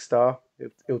Baltic Star,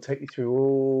 he'll take you through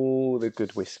all the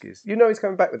good whiskies. You know he's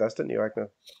coming back with us, don't you, Agnar?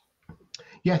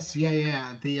 Yes,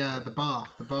 yeah. The bar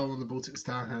on the Baltic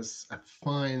Star has a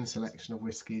fine selection of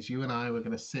whiskies. You and I were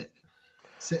going to sit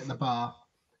at the bar,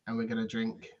 and we're going to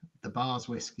drink the bar's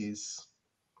whiskies,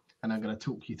 and I'm going to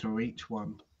talk you through each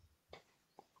one.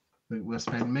 We'll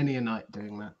spend many a night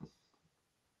doing that.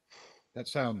 That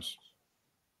sounds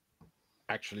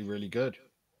actually really good.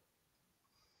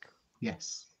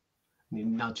 Yes. And he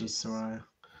nudges Soraya.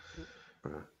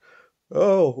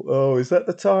 Oh, is that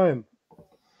the time?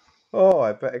 Oh,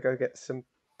 I better go get some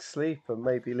sleep and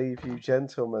maybe leave you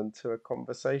gentlemen to a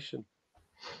conversation.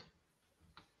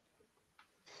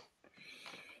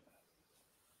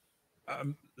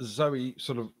 Zoe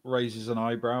sort of raises an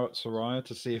eyebrow at Soraya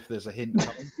to see if there's a hint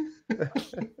coming.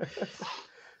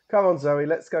 Come on, Zoe.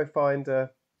 Let's go find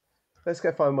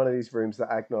one of these rooms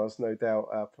that Agnar's no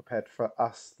doubt prepared for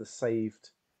us, the saved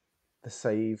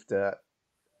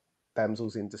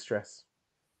damsels in distress.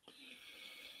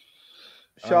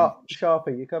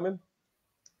 Sharpie, you coming?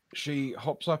 She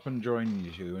hops up and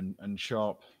joins you, and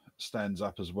Sharp stands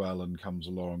up as well and comes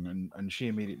along, and she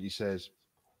immediately says,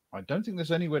 I don't think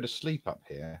there's anywhere to sleep up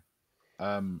here,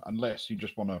 unless you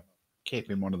just want to keep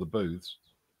in one of the booths.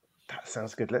 That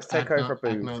sounds good. Let's take over a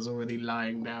booth. Agnar's already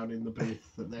lying down in the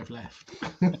booth that they've left.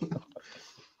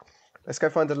 Let's go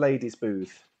find a ladies'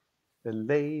 booth. The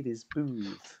ladies'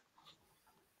 booth.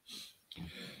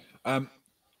 The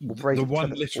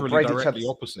one literally directly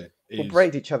opposite. We'll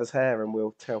braid each other's hair and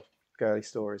we'll tell girly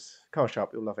stories. Come on, Sharp,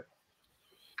 you'll love it.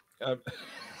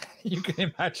 You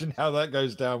can imagine how that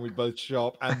goes down with both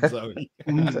Sharp and Zoe.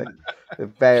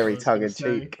 Very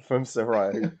tongue-in-cheek from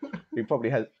Soraya,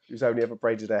 who's only ever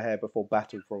braided her hair before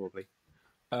battle, probably.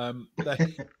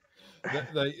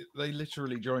 They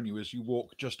literally join you as you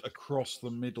walk just across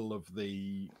the middle of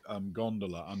the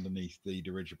gondola underneath the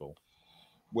dirigible,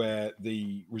 where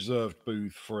the reserved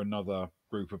booth for another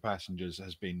group of passengers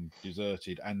has been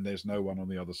deserted, and there's no one on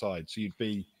the other side. So you'd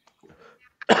be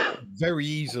very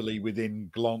easily within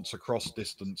glance across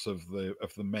distance of the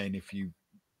men if you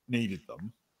needed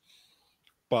them,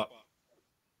 but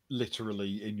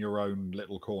literally in your own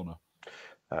little corner.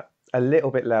 A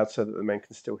little bit loud so that the men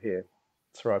can still hear.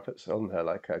 Soraya puts on her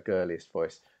like her girliest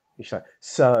voice. She's like,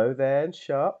 so then,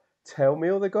 Sharp, tell me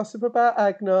all the gossip about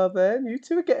Agnar then. You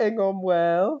two are getting on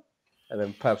well. And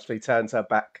then purposely turns her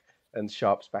back and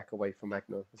Sharp's back away from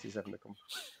Agnar as he's having a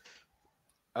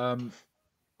conversation.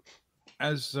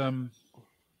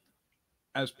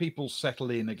 As people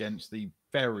settle in against the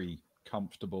very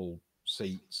comfortable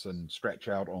seats and stretch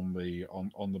out on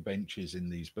the benches in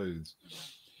these booths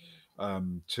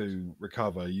to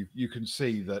recover, you can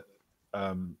see that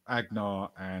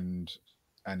Agnar and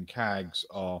Kags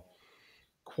are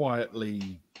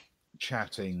quietly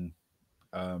chatting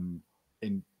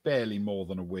in barely more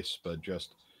than a whisper,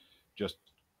 just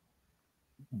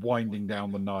winding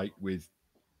down the night with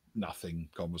nothing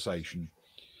conversation.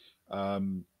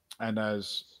 And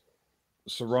as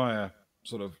Soraya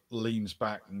sort of leans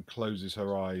back and closes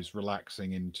her eyes,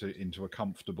 relaxing into a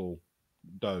comfortable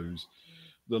doze,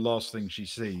 the last thing she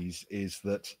sees is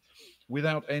that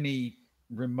without any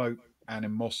remote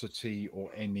animosity or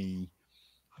any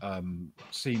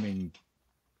seeming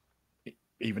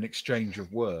even exchange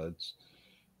of words,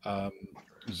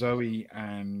 Zoe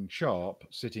and Sharp,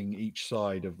 sitting each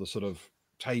side of the sort of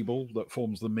table that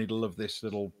forms the middle of this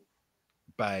little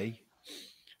bay,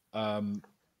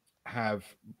 have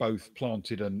both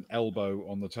planted an elbow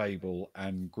on the table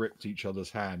and gripped each other's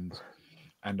hands,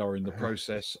 and are in the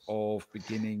process of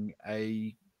beginning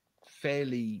a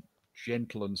fairly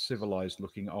gentle and civilized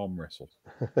looking arm wrestle.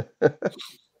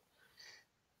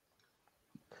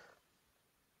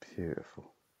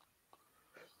 Beautiful.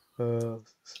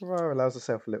 Sarah allows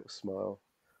herself a little smile.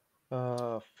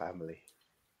 Family.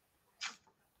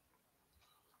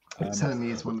 It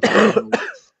certainly is wonderful.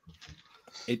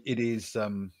 It is,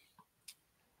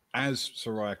 as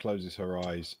Soraya closes her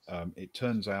eyes, it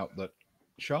turns out that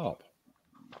Sharp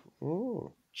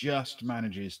just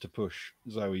manages to push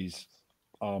Zoe's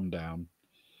arm down,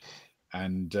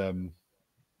 and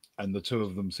the two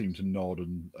of them seem to nod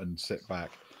and sit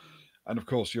back. And of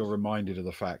course, you're reminded of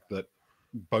the fact that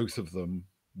both of them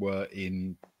were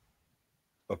in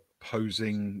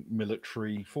opposing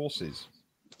military forces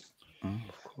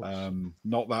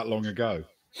not that long ago.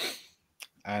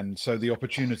 And so the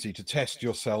opportunity to test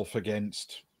yourself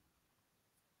against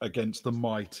the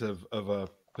might of a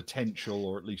potential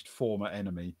or at least former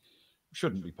enemy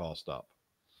shouldn't be passed up.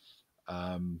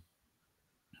 And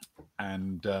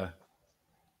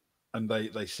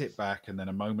they sit back, and then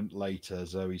a moment later,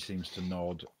 Zoe seems to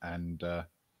nod, and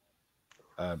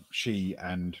she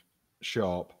and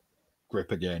Sharp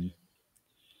grip again.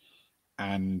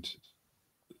 And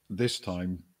this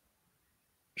time,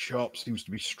 Sharp seems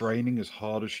to be straining as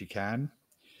hard as she can,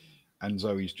 and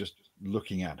Zoe's just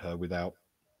looking at her without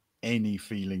any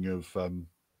feeling of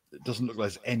it doesn't look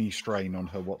like there's any strain on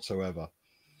her whatsoever.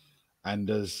 And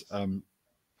as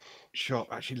Sharp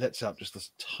actually lets out just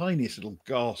this tiniest little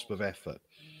gasp of effort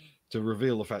to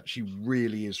reveal the fact she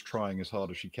really is trying as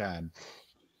hard as she can,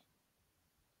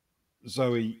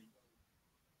 Zoe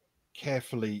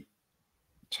carefully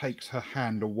takes her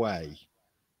hand away,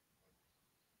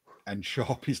 and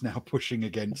Sharp is now pushing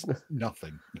against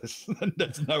nothing.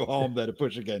 There's no arm there to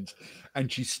push against,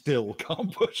 and she still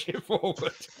can't push it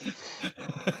forward.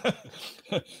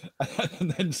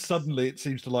 And then suddenly it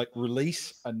seems to like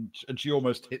release, and she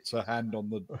almost hits her hand on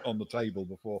the table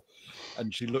before,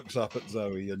 and she looks up at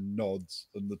Zoe and nods,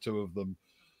 and the two of them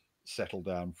settle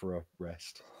down for a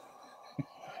rest.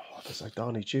 That's like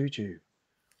Darnie Juju.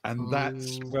 And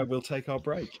that's where we'll take our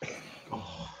break.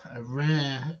 Oh, a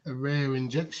rare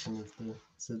injection of the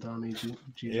Zidane Juju.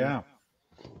 Yeah.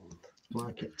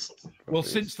 Like it. Well,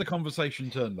 since the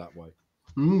conversation turned that way.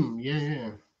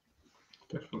 Yeah.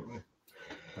 Definitely.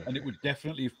 And it would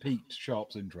definitely have piqued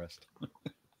Sharp's interest.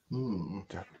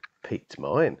 Piqued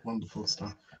mine. Wonderful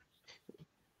stuff.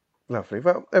 Lovely.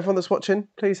 Well, everyone that's watching,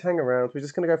 please hang around. We're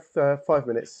just going to go for 5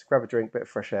 minutes, grab a drink, bit of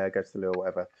fresh air, go to the loo or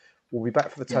whatever. We'll be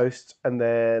back for the toast, and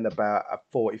then about a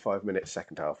 45-minute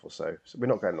second half or so. So we're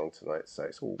not going long tonight, so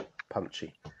it's all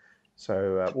punchy.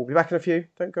 So we'll be back in a few.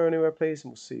 Don't go anywhere, please,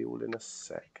 and we'll see you all in a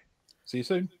sec. See you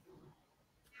soon.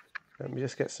 Let me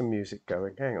just get some music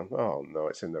going. Hang on. Oh, no,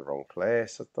 it's in the wrong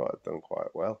place. I thought I'd done quite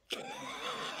well.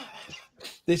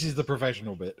 This is the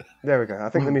professional bit. There we go. I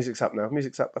think the music's up now.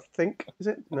 Music's up, I think. Is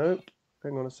it? No.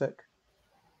 Hang on a sec.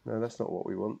 No, that's not what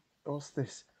we want. What's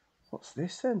this? What's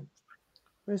this then?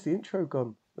 Where's the intro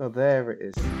gone? Oh, there it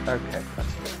is. Okay,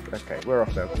 that's good. Okay, we're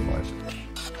off now. Fine.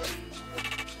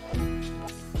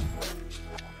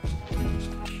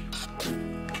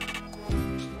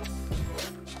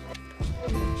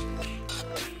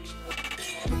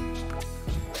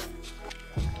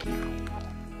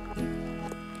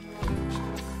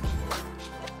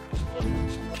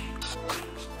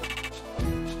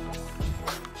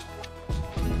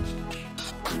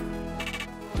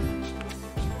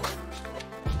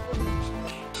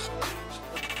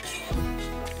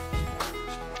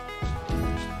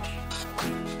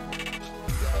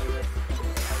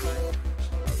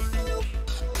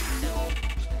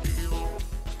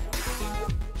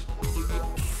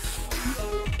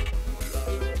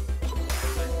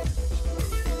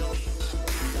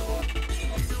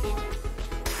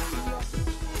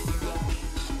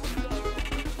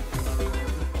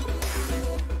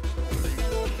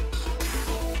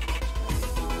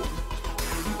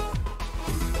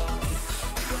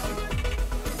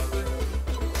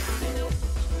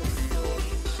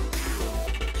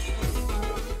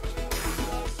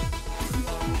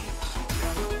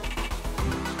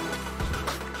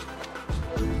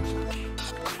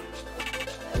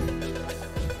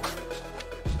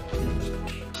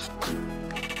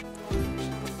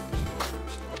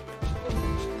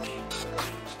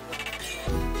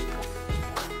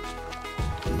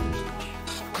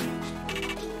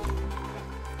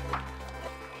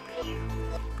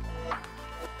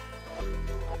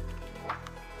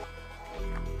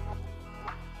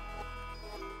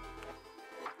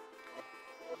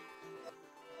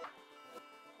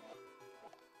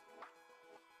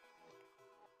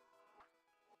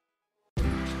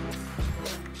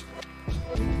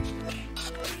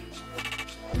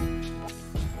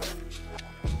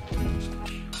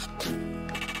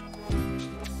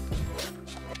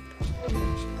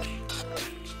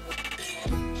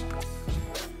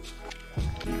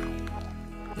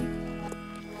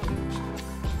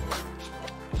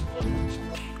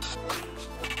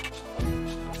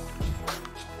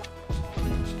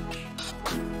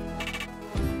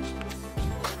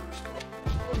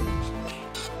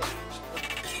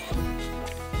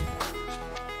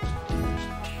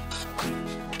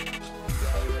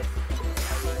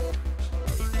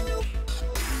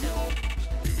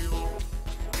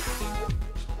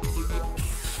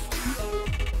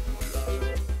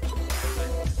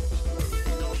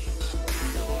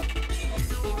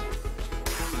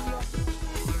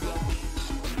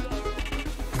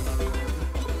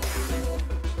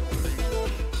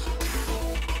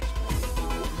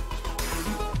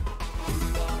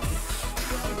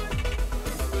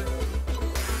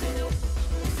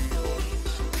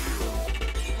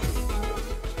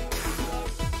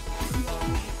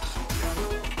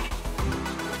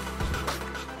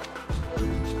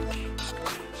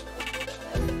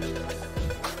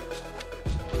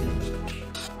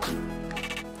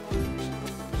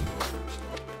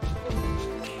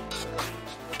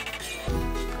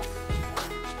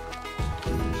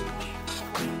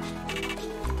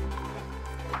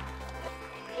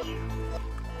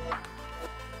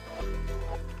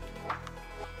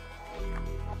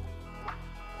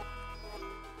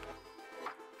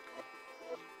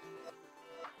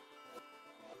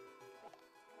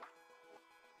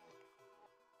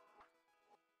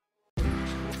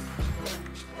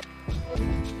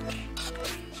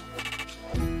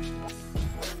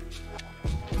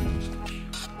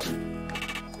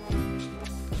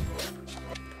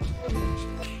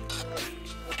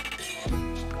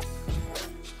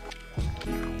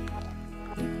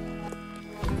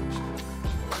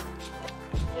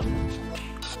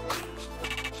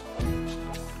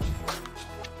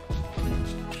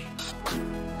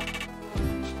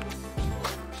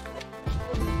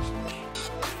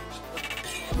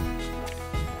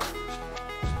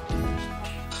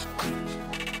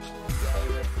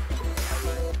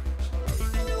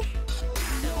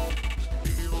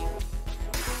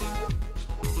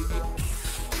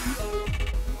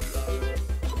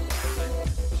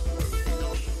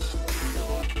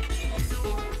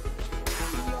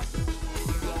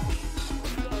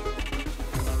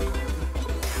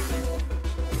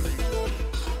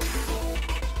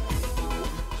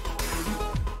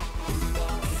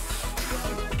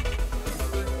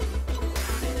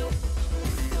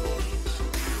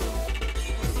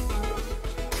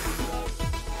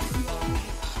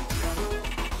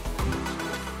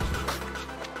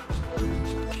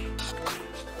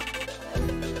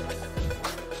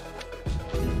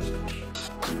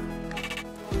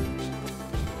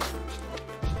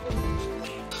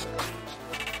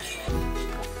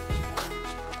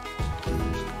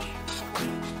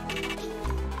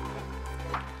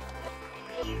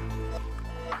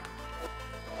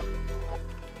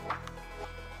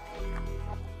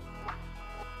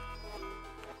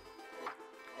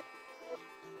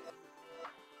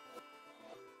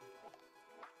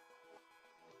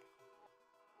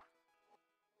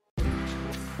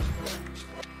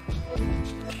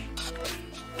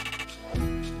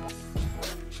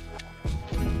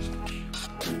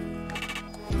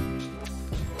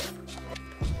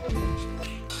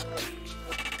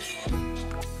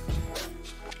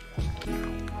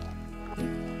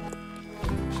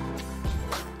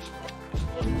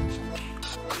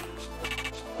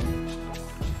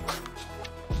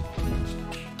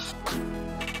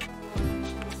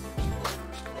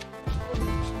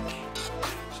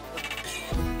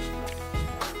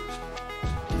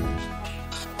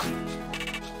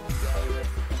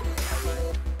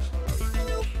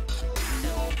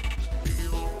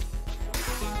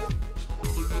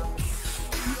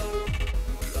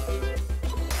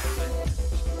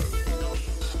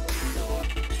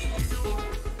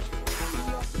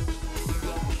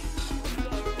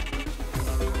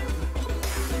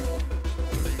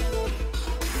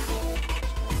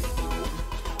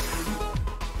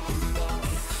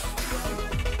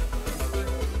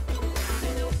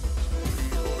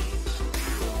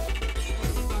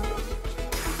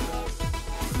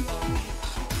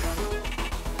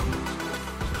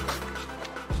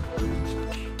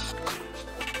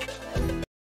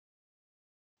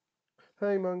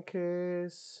 Hey,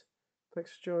 monkeys. Thanks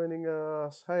for joining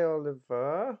us. Hey,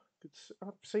 Oliver.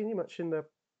 I've seen you much in the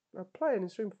playing in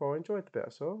stream before. I enjoyed the bit I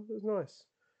saw. It was nice.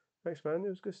 Thanks, man. It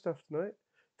was good stuff tonight.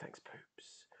 Thanks,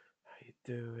 Poops. How you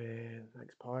doing?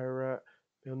 Thanks, Pirate.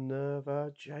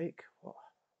 Minerva, Jake. What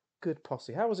good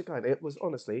posse. How was it going? It was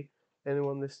honestly,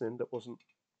 anyone listening that wasn't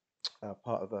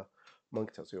part of a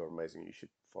Monkey Tales who are amazing. You should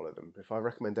follow them. If I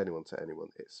recommend anyone to anyone,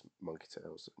 it's Monkey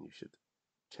Tales, and you should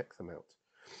check them out.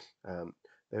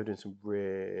 They were doing some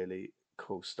really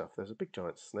cool stuff. There's a big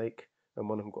giant snake, and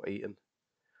one of them got eaten.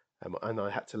 And I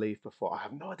had to leave before. I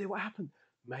have no idea what happened.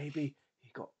 Maybe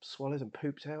he got swallowed and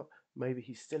pooped out. Maybe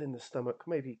he's still in the stomach.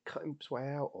 Maybe he cut his way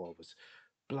out or was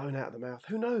blown out of the mouth.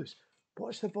 Who knows?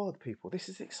 Watch the VOD, people. This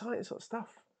is exciting sort of stuff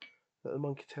that the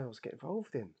Monkey Tales get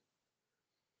involved in.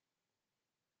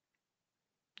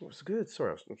 It was good.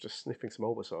 Sorry, I was just sniffing some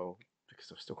Olbasol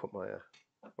because I've still got my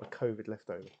COVID left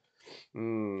over.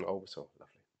 Olbasol,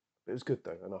 lovely. It was good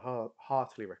though, and I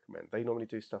heartily recommend. They normally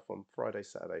do stuff on Friday,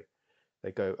 Saturday.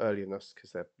 They go earlier than us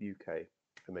because they're UK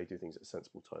and they do things at a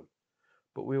sensible time.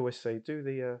 But we always say do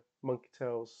the Monkey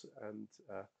Tales and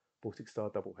Baltic Star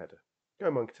double header.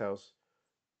 Go Monkey Tales.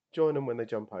 Join them when they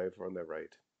jump over on their raid,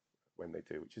 when they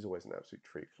do, which is always an absolute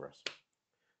treat for us.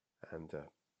 And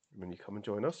when you come and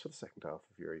join us for the second half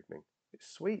of your evening, it's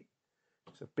sweet.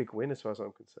 It's a big win as far as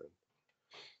I'm concerned.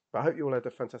 But I hope you all had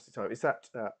a fantastic time. Is that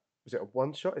was it a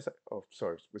one shot? Is that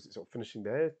was it sort of finishing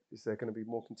there? Is there going to be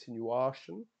more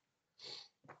continuation?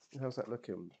 How's that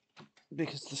looking?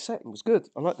 Because the setting was good.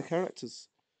 I like the characters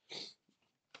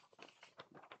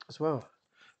as well,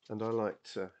 and I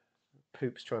liked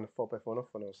Poops trying to fob everyone off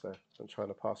when I was there and trying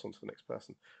to pass on to the next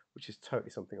person, which is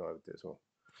totally something I would do as well.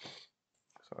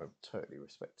 So I totally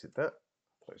respected that.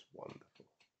 That was wonderful.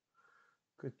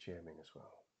 Good jamming as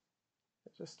well.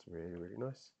 It's just really, really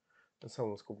nice. And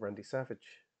someone was called Randy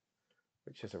Savage,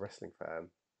 which is a wrestling fan.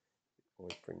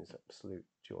 Always brings absolute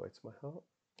joy to my heart.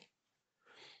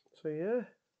 So yeah,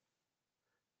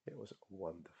 it was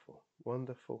wonderful,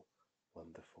 wonderful,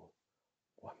 wonderful,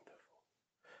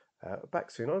 wonderful. Back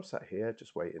soon. I'm sat here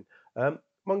just waiting.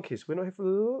 Monkeys, we're not here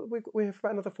for we're here for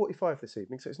about another 45 this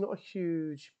evening, so it's not a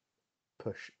huge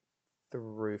push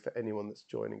through for anyone that's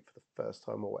joining for the first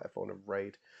time or whatever on a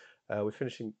raid. We're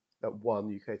finishing at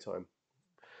 1 UK time.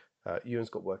 Ewan's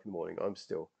got work in the morning.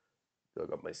 I've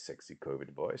got my sexy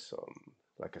COVID voice on,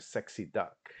 like a sexy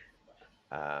duck.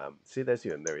 See, there's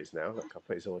Ewan. There he is now. Look, I'll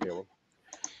put his audio on.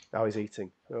 Oh, he's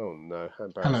eating. Oh no, how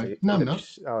embarrassing. Hello. No, I'm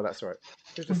not. Oh, that's all right.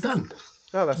 I'm done.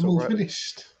 Oh, that's I'm all all right.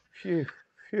 finished. Phew.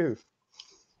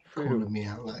 Calling me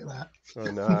out like that.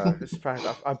 Oh no, it's bad.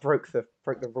 I broke the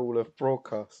rule of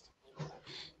broadcast.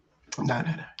 No.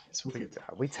 It's all good.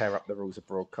 We tear up the rules of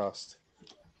broadcast.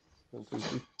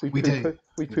 We do.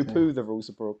 We poo-poo the rules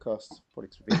of broadcast.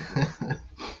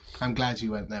 I'm glad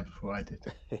you went there before I did.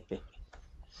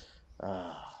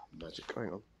 Magic.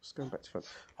 Hang on. Just going back to front.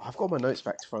 Oh, I've got my notes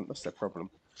back to front. That's the problem.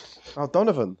 Oh,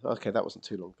 Donovan. Okay, that wasn't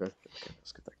too long ago. Okay,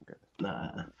 that's good. That can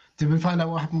go. Did we find out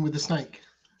what happened with the snake?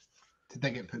 Did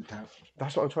they get pooped out?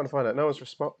 That's what I'm trying to find out. No one's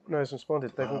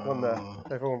responded. They've all gone there.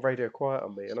 They've all gone radio quiet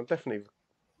on me, and I'm definitely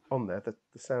on there. The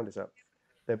sound is up.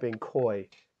 They're being coy.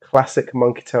 Classic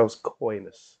Monkey Tales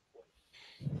coyness.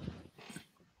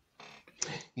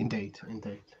 Indeed.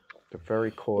 The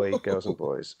very coy girls and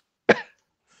boys.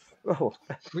 Oh,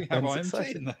 we have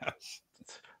IMT in the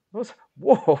house.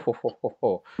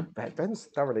 Whoa! Ben's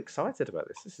thoroughly excited about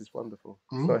this. This is wonderful.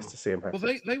 It's nice to see him happy.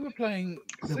 Well, they were playing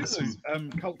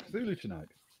Cthulhu, Cult Cthulhu tonight.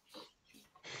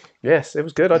 Yes, it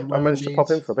was good. I managed to pop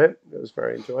in for a bit. It was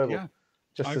very enjoyable. Yeah.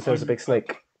 Just as there was a big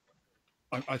snake.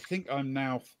 I think I'm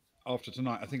now, after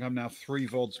tonight, I think I'm now 3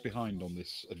 VODs behind on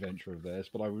this adventure of theirs,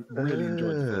 but I really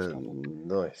enjoyed the first one.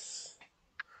 Nice.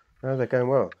 Oh, they're going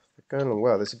well. They're going along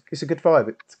well. It's a good vibe.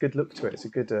 It's a good look to it. It's a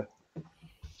good...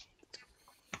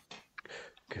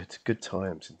 Good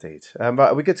times indeed. But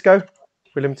are we good to go?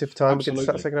 We're limited for time. Absolutely. We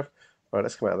get to start second half. All right,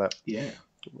 let's come out of that. Yeah.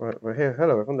 Right, we're here.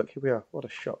 Hello, everyone. Look, here we are. What a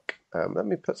shock. Let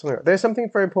me put something. There's something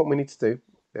very important we need to do.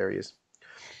 There he is.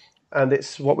 And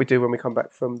it's what we do when we come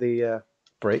back from the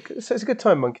break. So it's a good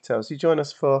time, Monkey Tales. You join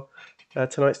us for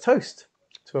tonight's toast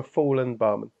to a fallen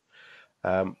barman,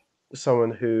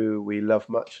 someone who we love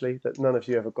muchly, that none of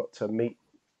you ever got to meet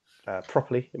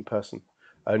properly in person,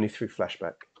 only through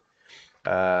flashback.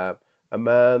 A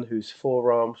man whose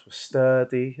forearms were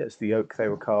sturdy as the oak they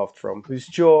were carved from, whose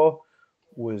jaw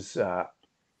was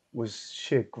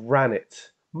sheer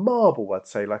granite, marble, I'd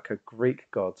say, like a Greek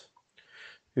god,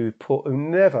 who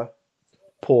never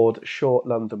poured short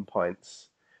London pints.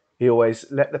 He always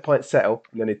let the pint settle,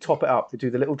 and then he'd top it up. He'd do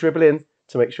the little dribble in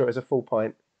to make sure it was a full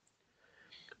pint.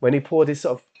 when he poured his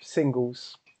sort of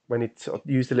singles, when he sort of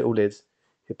used the little lids,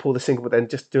 he'd pour the single, but then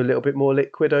just do a little bit more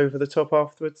liquid over the top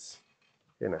afterwards.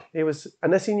 You know, he was,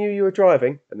 unless he knew you were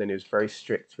driving, and then he was very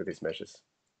strict with his measures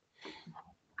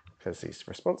because he's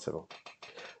responsible.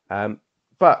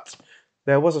 But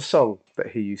there was a song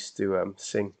that he used to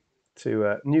sing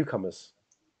to newcomers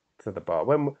to the bar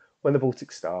when the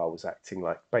Baltic Star was acting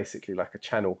like basically like a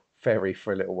channel ferry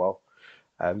for a little while,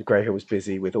 and Grey Hill was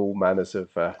busy with all manners of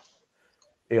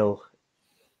ill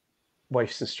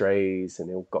waifs and strays and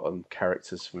ill-gotten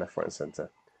characters from left, right, and centre.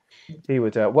 He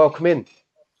would welcome in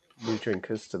new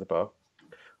drinkers to the bar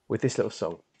with this little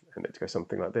song, and it'd go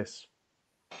something like this.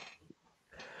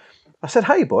 I said,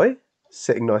 "Hey, boy,"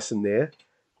 sitting nice and near.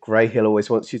 "Grey Hill always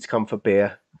wants you to come for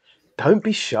beer. Don't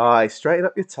be shy, straighten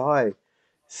up your tie.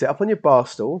 Sit up on your bar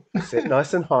stool, sit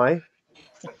nice and high.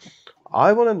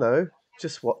 I want to know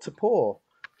just what to pour.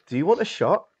 Do you want a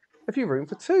shot? Have you room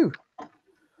for two?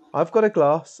 I've got a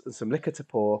glass and some liquor to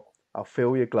pour. I'll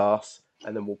fill your glass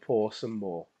and then we'll pour some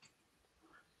more."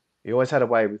 He always had a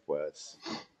way with words.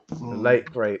 The late,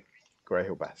 great Grey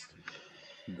Hill Bast.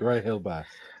 Grey Hill Bast.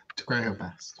 Grey Hill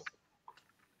Bast.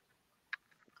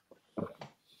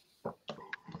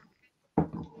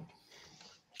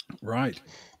 Right.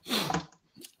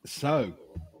 So,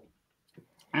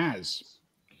 as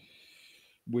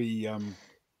we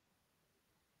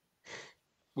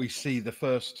see the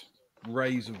first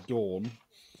rays of dawn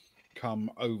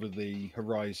come over the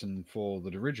horizon for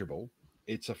the dirigible,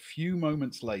 it's a few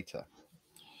moments later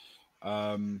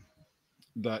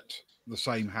that the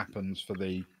same happens for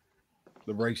the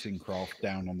racing craft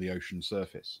down on the ocean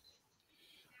surface.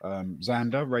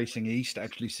 Xander, racing east,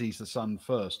 actually sees the sun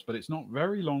first, but it's not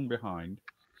very long behind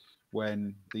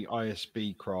when the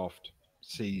ISB craft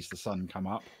sees the sun come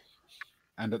up.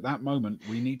 And at that moment,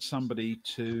 we need somebody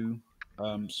to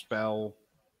spell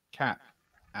Cat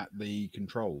at the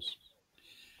controls.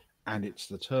 And it's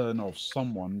the turn of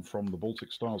someone from the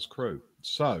Baltic Star's crew.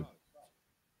 So,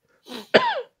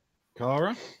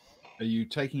 Cara, are you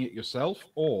taking it yourself,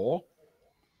 or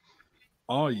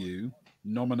are you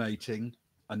nominating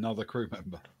another crew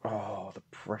member? Oh, the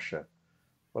pressure.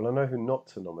 Well, I know who not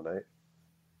to nominate.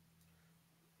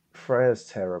 Freya's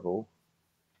terrible.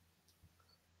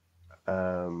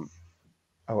 I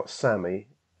got Sammy.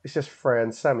 It's just Freya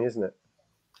and Sammy, isn't it?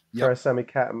 Yep. Freya, Sammy,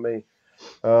 Cat, and me.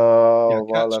 Oh, Yeah,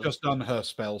 well, Kat's just done her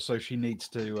spell, so she needs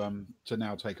to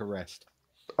now take a rest.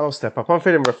 I'll step up. I'm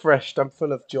feeling refreshed. I'm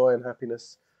full of joy and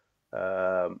happiness.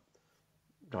 I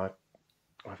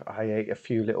ate a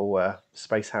few little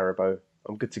space Haribo.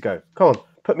 I'm good to go. Come on,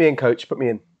 put me in, coach. Put me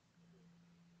in.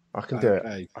 I can do it.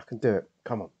 I can do it.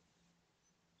 Come on.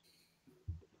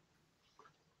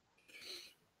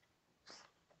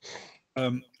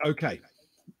 Okay.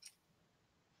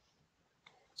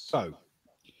 So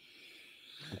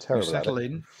you settle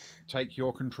in, take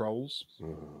your controls,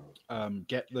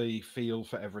 get the feel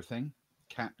for everything.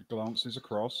 Cat glances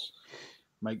across,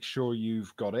 make sure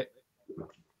you've got it,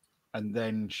 and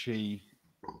then she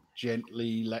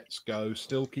gently lets go,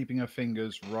 still keeping her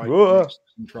fingers right next to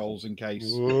the controls in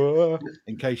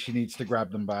case she needs to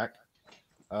grab them back.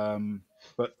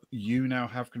 But you now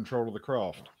have control of the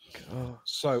craft.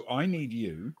 So I need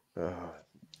you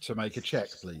to make a check,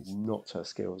 please. Not her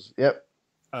skills. Yep.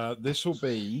 This will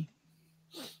be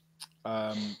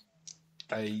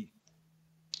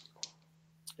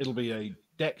it'll be a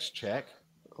dex check.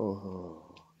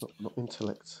 Oh, not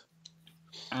intellect.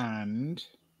 And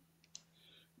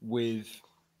with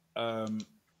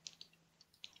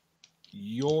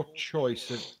your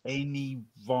choice of any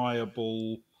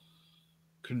viable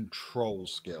control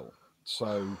skill.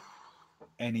 So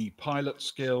any pilot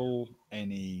skill,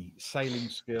 any sailing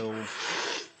skill,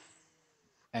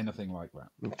 anything like that.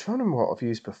 I'm trying to remember what I've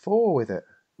used before with it,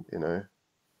 you know.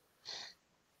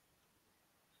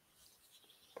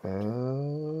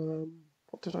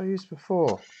 What did I use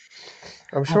before?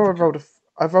 I'm sure I've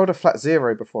rolled a flat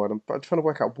 0 before, and I'm trying to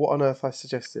work out what on earth I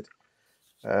suggested.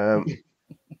 Not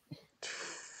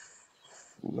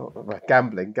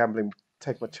gambling.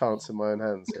 Take my chance in my own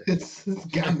hands here. It's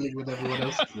gambling with everyone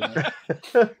else.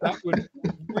 That would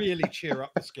really cheer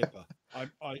up the skipper.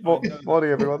 Morning,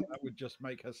 everyone. That would just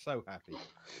make her so happy.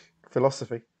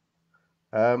 Philosophy.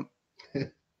 No,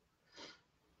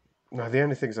 the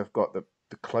only things I've got, the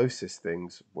closest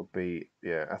things would be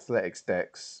athletics,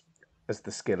 dex as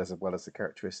the skill as well as the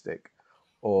characteristic,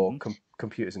 or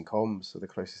computers and comms are the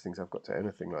closest things I've got to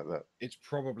anything like that. It's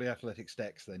probably athletics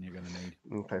dex then you're going to need.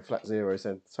 Okay, flat 0s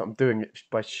then. So I'm doing it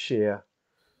by sheer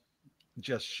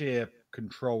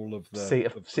control of the seat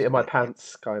of my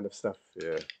pants kind of stuff.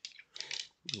 Yeah.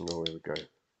 Oh, here we go.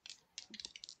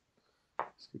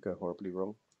 Let's Could go horribly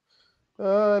wrong.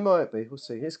 It might be. We'll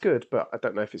see. It's good, but I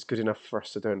don't know if it's good enough for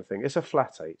us to do anything. It's a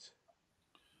flat 8.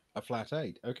 A flat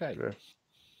 8. Okay. Yeah.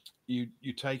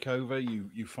 You take over.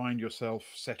 You find yourself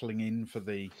settling in for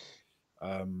the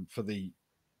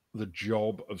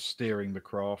job of steering the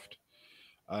craft.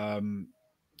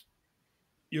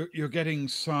 You're getting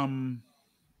some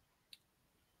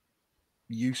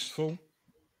useful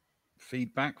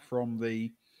feedback from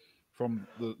the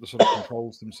sort of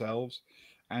controls themselves,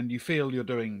 and you feel you're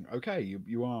doing okay.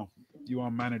 You are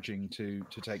managing to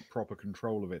take proper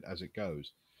control of it as it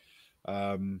goes.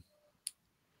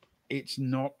 It's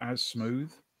not as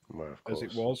smooth Well, of as it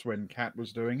course. was when Kat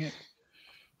was doing it,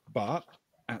 but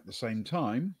at the same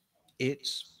time,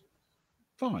 it's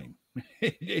fine.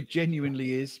 It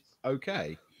genuinely is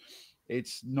okay.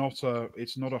 It's not a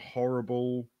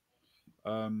horrible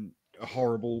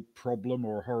problem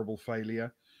or a horrible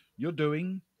failure. You're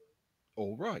doing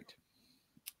all right,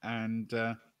 and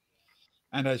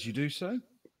as you do so,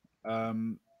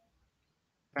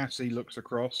 Cassie looks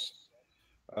across.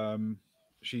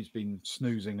 She's been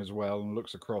snoozing as well and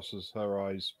looks across as her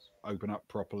eyes open up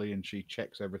properly, and she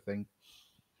checks everything.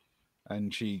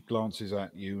 And she glances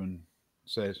at you and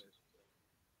says,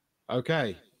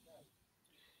 "Okay,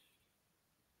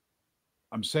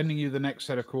 I'm sending you the next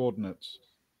set of coordinates."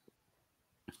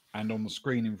 And on the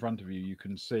screen in front of you, you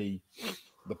can see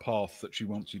the path that she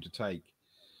wants you to take.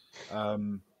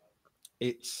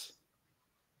 It's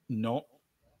not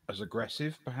as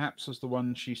aggressive, perhaps, as the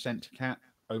one she sent to Kat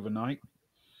overnight,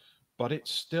 but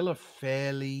it's still a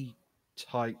fairly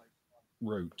tight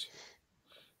route.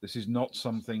 This is not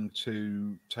something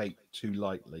to take too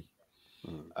lightly.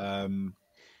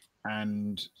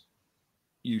 And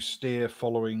you steer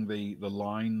following the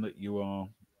line that you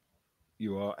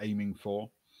are aiming for,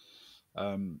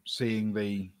 seeing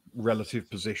the relative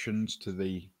positions to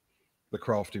the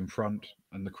craft in front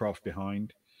and the craft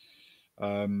behind.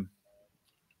 The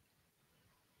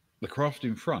craft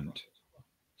in front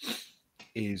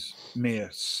is mere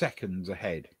seconds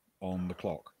ahead on the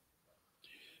clock,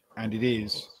 and it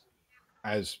is,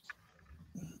 as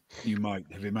you might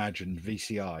have imagined,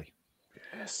 VCI.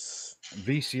 Yes.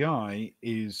 VCI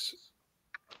is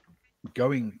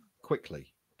going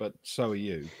quickly, but so are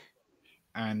you,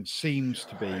 and seems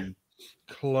to be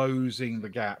closing the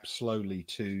gap slowly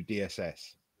to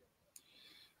DSS.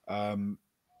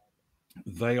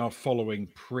 They are following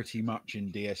pretty much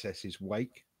in DSS's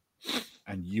wake,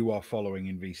 and you are following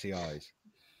in VCI's.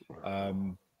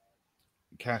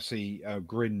 Cassie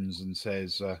grins and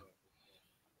says,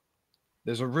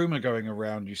 "There's a rumor going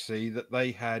around, you see, that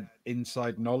they had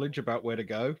inside knowledge about where to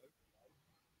go.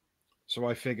 So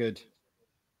I figured,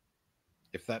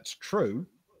 if that's true,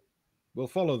 we'll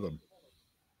follow them.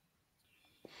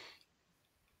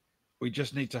 We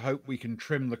just need to hope we can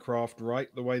trim the craft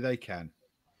right the way they can."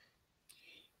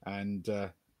 And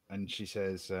she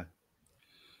says,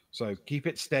 "So keep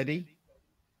it steady,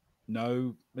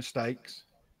 no mistakes.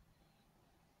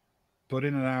 Put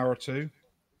in an hour or two,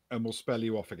 and we'll spell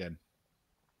you off again."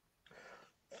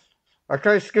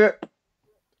 Okay, Skip.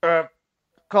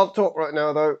 Can't talk right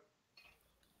now, though.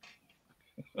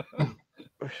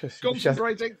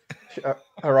 Concentrating.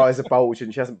 Her eyes are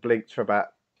bulging. She hasn't blinked for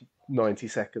about 90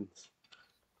 seconds.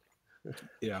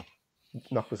 Yeah.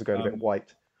 Knuckles are going a bit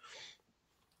white.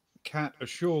 Kat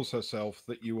assures herself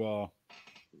that you are,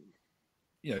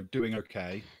 doing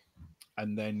okay,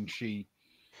 and then she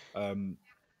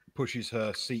pushes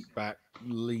her seat back,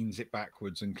 leans it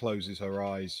backwards, and closes her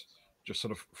eyes, just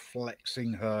sort of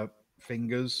flexing her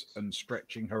fingers and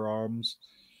stretching her arms,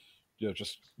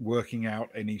 just working out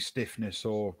any stiffness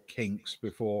or kinks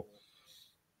before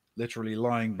literally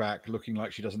lying back, looking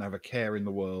like she doesn't have a care in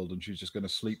the world, and she's just going to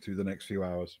sleep through the next few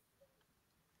hours.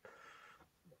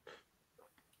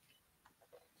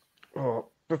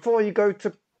 Oh, before you go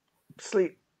to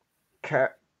sleep,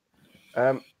 Kat,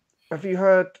 have you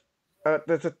heard?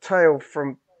 There's a tale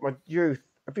from my youth.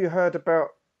 Have you heard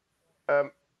about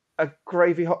a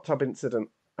gravy hot tub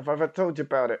incident? Have I ever told you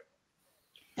about it?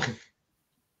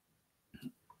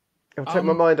 It'll take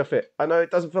my mind off it. I know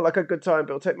it doesn't feel like a good time,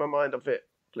 but it'll take my mind off it,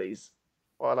 please,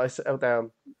 while I settle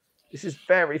down. This is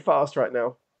very fast right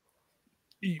now.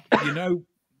 You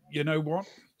know what?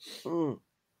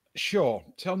 Sure.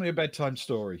 Tell me a bedtime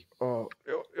story. Oh,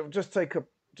 it'll just take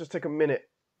a minute,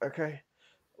 okay?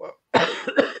 Well,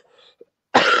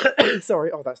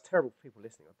 sorry. Oh, that's terrible for people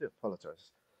listening. I do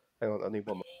apologise. Hang on, I need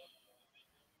one more.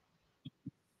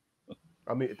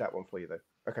 I muted that one for you, though.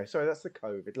 Okay, sorry, that's the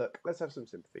COVID. Look, let's have some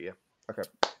sympathy, yeah? Okay.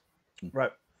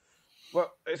 Right.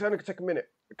 Well, it's only going to take a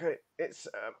minute, okay? It's,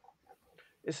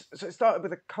 So it started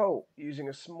with a cult using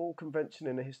a small convention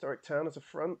in a historic town as a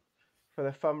front for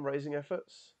their fundraising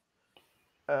efforts,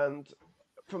 and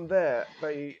from there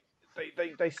they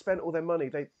spent all their money.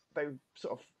 They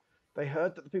sort of they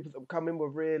heard that the people that would come in were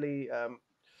really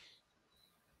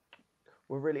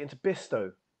into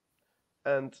Bisto,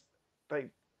 and they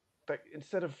they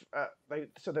instead of they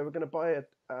were going to buy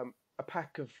a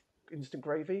pack of instant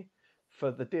gravy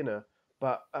for the dinner,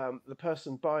 but the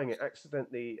person buying it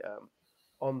accidentally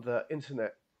on the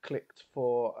internet clicked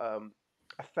for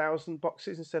 1,000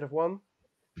 boxes instead of one,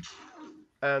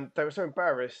 and they were so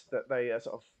embarrassed that they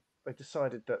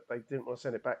decided that they didn't want to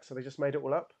send it back, so they just made it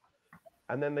all up,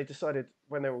 and then they decided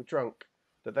when they were all drunk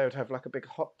that they would have like a big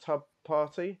hot tub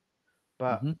party,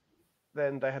 but Hmm.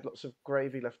 then they had lots of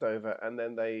gravy left over, and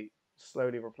then they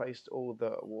slowly replaced all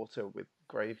the water with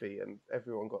gravy, and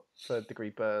everyone got third-degree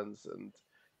burns, and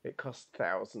it cost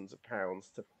thousands of pounds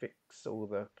to fix all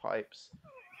the pipes,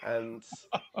 and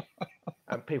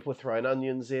people were throwing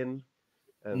onions in,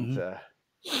 and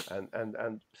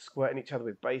and squirting each other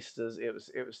with basters. It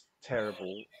was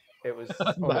terrible. It was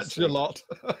That's your honestly. lot.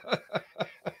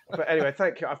 But anyway,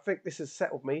 thank you. I think this has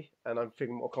settled me, and I'm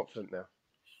feeling more confident now.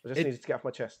 I just needed to get off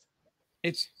my chest.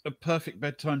 It's a perfect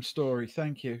bedtime story.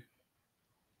 Thank you.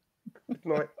 Good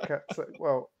night, cat.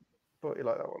 Well, thought you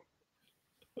like that one.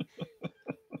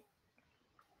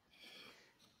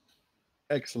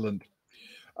 Excellent.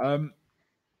 Um,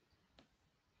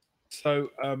 so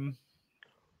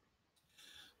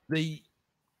the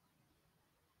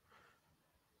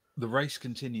race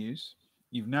continues.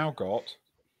 You've now got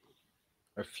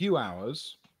a few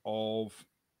hours of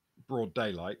broad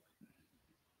daylight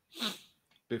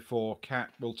before Kat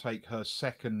will take her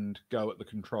second go at the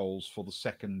controls for the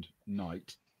second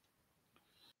night.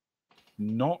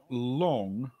 Not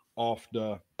long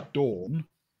after dawn,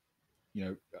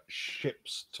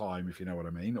 ship's time, if you know what I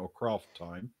mean, or craft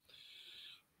time,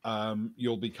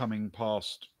 you'll be coming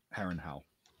past Harrenhal.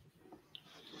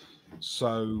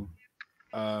 So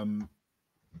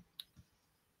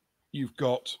you've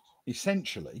got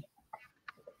essentially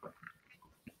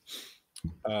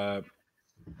a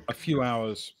few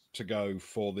hours to go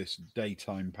for this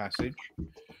daytime passage,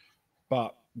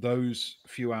 but those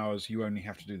few hours you only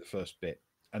have to do the first bit,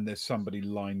 and there's somebody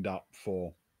lined up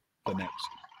for the next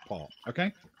part.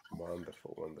 Okay?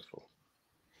 Wonderful, wonderful.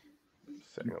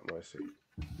 Setting up nicely.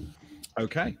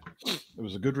 Okay. It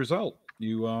was a good result.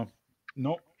 You are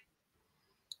not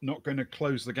going to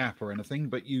close the gap or anything,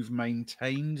 but you've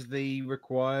maintained the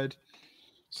required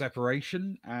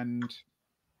separation, and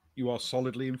you are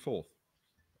solidly in fourth.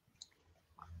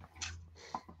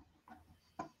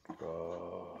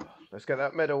 Oh, let's get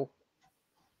that medal.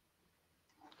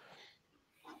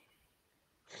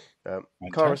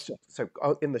 Kara's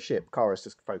in the ship. Kara's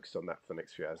just focused on that for the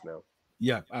next few hours now.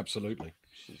 Yeah, absolutely.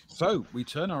 So we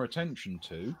turn our attention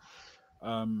to.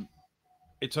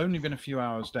 It's only been a few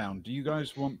hours down. Do you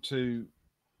guys want to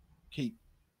keep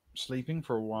sleeping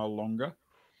for a while longer,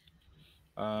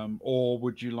 or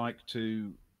would you like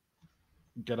to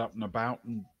get up and about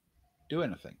and do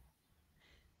anything?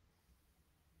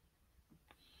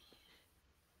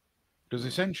 Because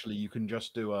essentially, you can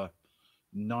just do a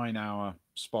 9-hour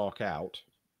spark out,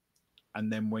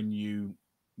 and then when you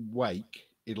wake,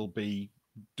 it'll be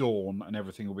dawn and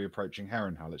everything will be approaching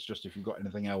Harrenhal. It's just if you've got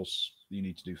anything else you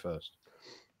need to do first.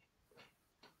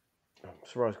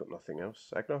 Soray's got nothing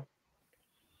else. Agnar?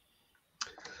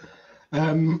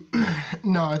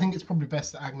 No, I think it's probably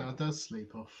best that Agnar does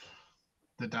sleep off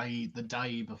the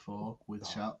day before with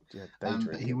Shut. Yeah,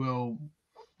 but he will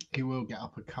get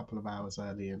up a couple of hours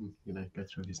early and go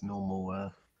through his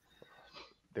normal.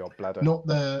 The old bladder. Not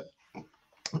the.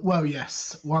 Well,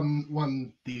 yes,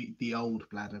 the old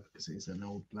bladder, because it's an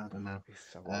old bladder now,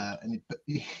 So but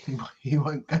he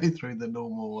won't go through the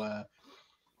normal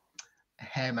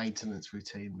hair maintenance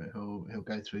routine, but he'll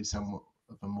go through somewhat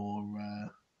of a more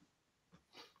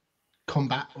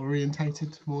combat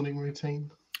orientated morning routine.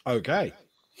 Okay.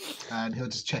 And he'll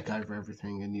just check over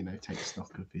everything and take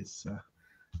stock of his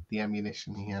the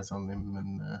ammunition he has on him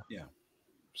and yeah.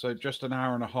 So just an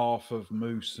hour and a half of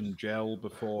mousse and gel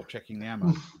before checking the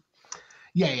ammo.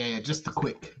 Yeah. Just the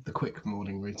quick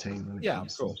morning routine. Yeah,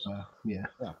 of course. Yeah,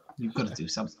 you've got to do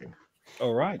something.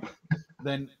 All right.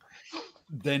 Then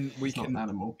we It's not can an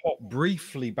animal. pop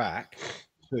briefly back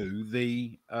to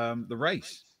the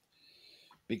race,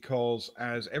 because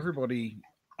as everybody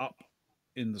up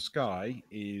in the sky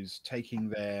is taking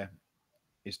their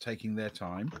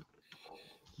time,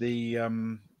 the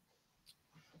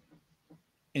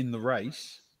in the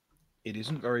race, it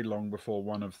isn't very long before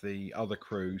one of the other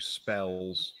crew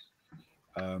spells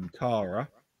Kara,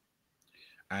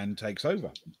 and takes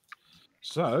over.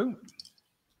 So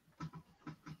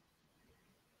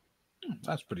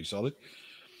that's pretty solid.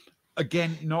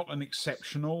 Again, not an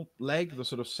exceptional leg. The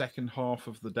sort of second half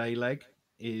of the day leg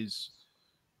is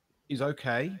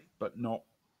okay, but not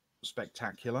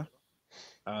spectacular.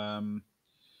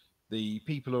 The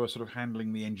people who are sort of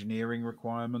handling the engineering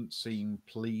requirements seem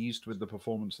pleased with the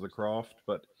performance of the craft,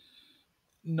 but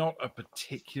not a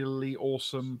particularly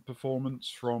awesome performance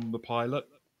from the pilot.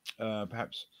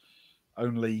 Perhaps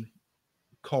only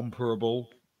comparable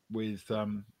with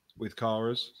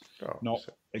Kara's, Oh, not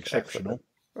it's exceptional.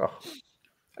 excellent. Oh,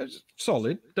 It's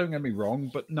solid, don't get me wrong,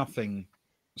 but nothing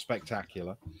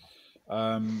spectacular.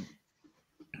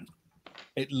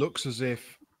 It looks as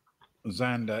if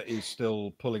Xander is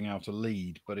still pulling out a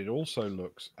lead, but it also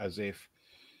looks as if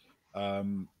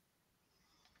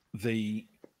the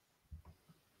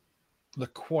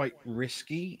quite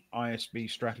risky ISB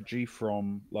strategy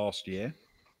from last year,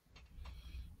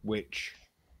 which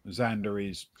Xander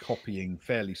is copying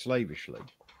fairly slavishly.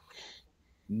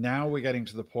 Now we're getting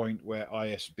to the point where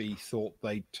ISB thought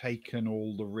they'd taken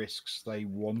all the risks they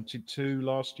wanted to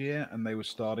last year, and they were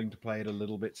starting to play it a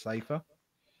little bit safer.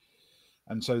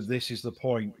 And so this is the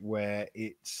point where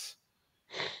it's,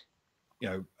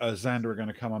 Xander are going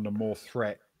to come under more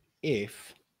threat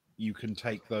if you can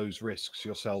take those risks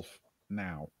yourself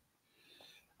now.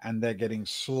 And they're getting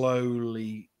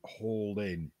slowly hauled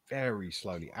in, very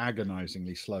slowly,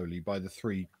 agonizingly slowly, by the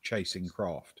three chasing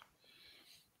craft.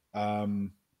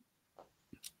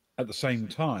 At the same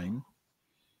time,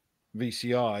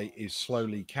 VCI is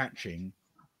slowly catching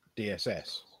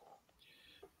DSS.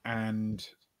 And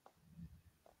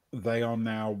they are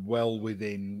now well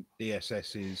within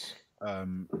DSS's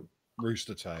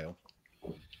rooster tail.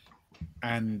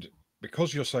 And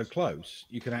because you're so close,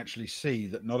 you can actually see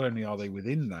that not only are they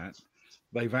within that,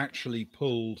 they've actually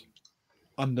pulled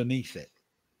underneath it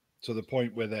to the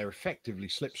point where they're effectively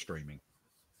slipstreaming,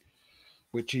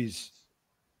 which is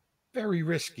very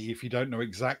risky if you don't know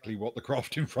exactly what the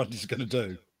craft in front is going to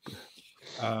do.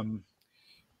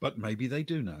 But maybe they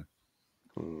do know.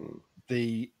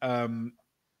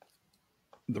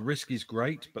 The risk is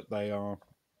great, but they are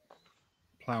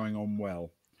ploughing on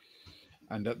well.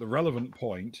 And at the relevant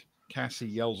point, Cassie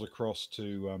yells across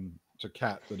to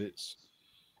Kat that it's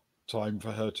time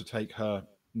for her to take her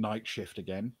night shift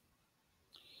again.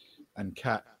 And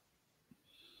Kat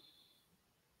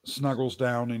snuggles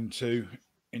down into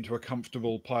a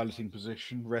comfortable piloting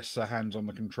position, rests her hands on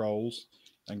the controls,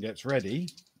 and gets ready.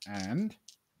 And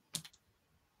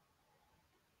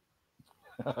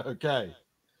okay.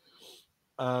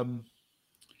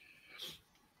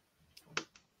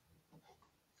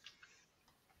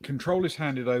 Control is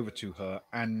handed over to her,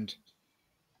 and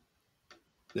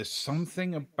there's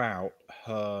something about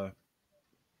her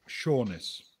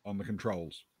sureness on the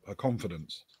controls, her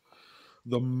confidence.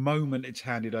 The moment it's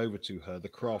handed over to her, the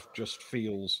craft just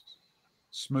feels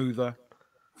smoother,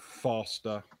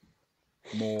 faster,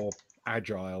 more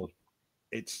agile.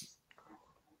 It's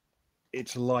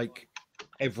like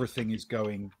everything is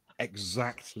going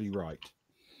exactly right.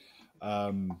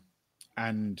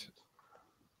 And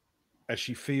as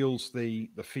she feels the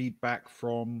feedback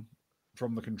from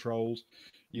the controls,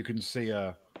 you can see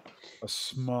a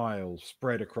smile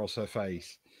spread across her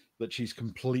face that she's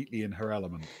completely in her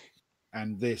element.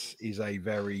 And this is a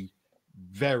very,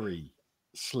 very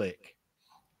slick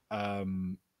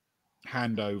handover,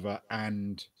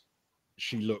 and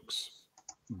she looks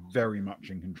very much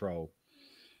in control.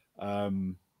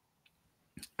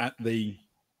 At the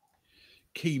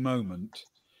key moment,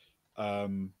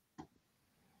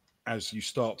 as you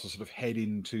start to sort of head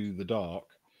into the dark,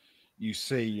 you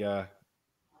see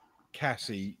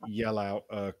Cassie yell out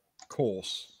a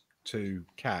course to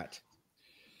Kat,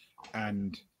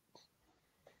 and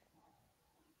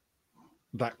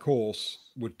that course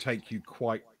would take you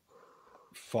quite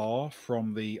far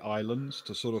from the islands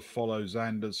to sort of follow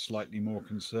Xander's slightly more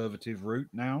conservative route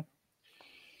now.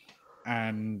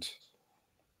 And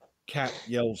Kat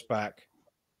yells back,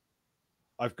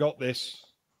 "I've got this.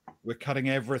 We're cutting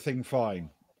everything fine.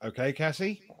 Okay,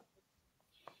 Cassie?"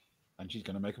 And she's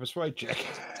going to make a persuade check.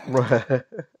 Right.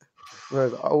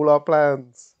 All our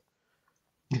plans.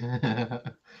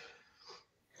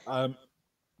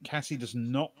 Cassie does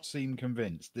not seem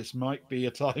convinced. This might be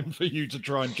a time for you to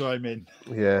try and chime in.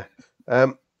 Yeah.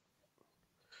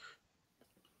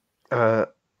 Cara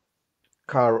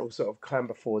will sort of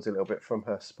clamber forwards a little bit from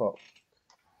her spot.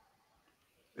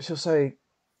 She'll say,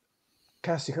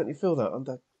 "Cassie, can't you feel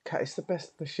that? It's the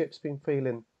best the ship's been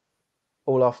feeling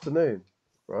all afternoon,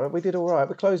 right? We did all right.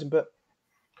 We're closing, but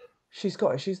she's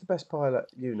got it. She's the best pilot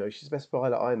you know. She's the best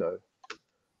pilot I know.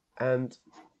 And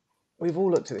we've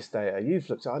all looked at this data. You've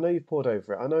looked at it. I know you've pored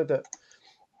over it. I know that.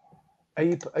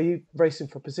 Are you racing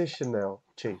for position now,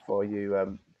 Chief? Or are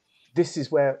you? This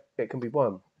is where it can be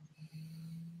won.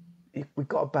 We've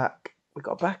got a back. We've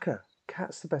got a backer.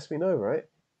 Kat's the best we know, right?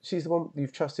 She's the one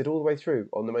you've trusted all the way through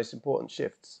on the most important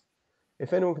shifts.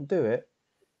 If anyone can do it,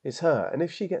 it's her. And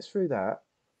if she gets through that,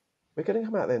 we're going to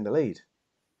come out there in the lead.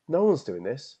 No one's doing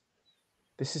this.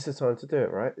 This is the time to do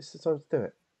it, right? This is the time to do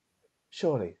it.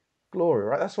 Surely, glory,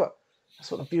 right? That's what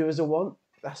the viewers will want.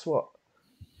 That's what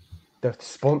the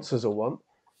sponsors will want.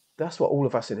 That's what all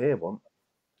of us in here want.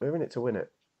 We're in it to win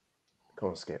it. Come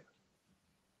on, Skip.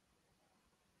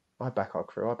 I back our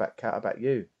crew. I back Kat. I back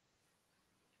you.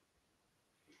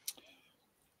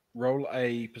 Roll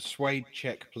a persuade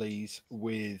check, please,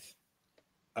 with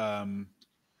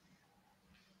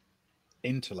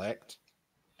intellect,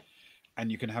 and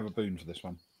you can have a boon for this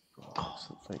one.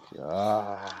 Awesome, thank you.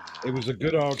 It was a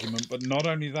good argument, but not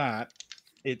only that,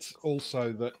 it's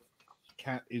also that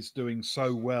Kat is doing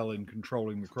so well in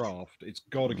controlling the craft. It's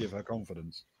got to give her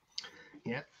confidence.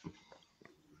 Yeah.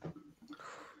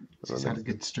 She's had a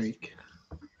good streak.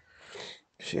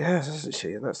 She has, hasn't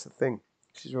she? And that's the thing.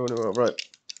 She's rolling well. Right.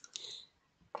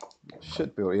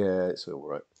 Should be. Yeah, it's all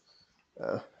right.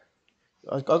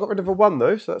 I got rid of a 1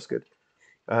 though, so that's good.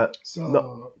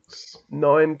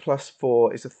 9 plus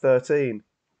 4 is a 13.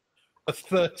 A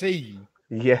 13?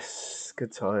 Yes,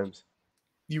 good times.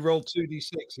 You rolled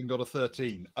 2d6 and got a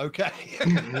 13. Okay.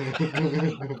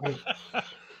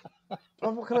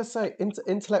 Oh, what can I say?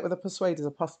 Intellect with a persuade is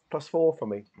a plus 4 for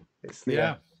me. It's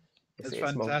the, it's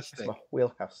fantastic. It's my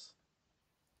wheelhouse.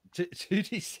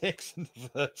 2d6 and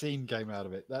 13 came out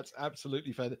of it. That's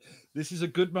absolutely fair. This is a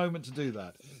good moment to do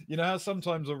that. You know how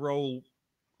sometimes a roll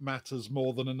matters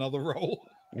more than another roll?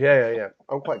 Yeah.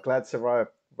 I'm quite glad Soraya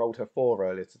rolled her 4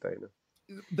 earlier today.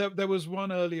 There was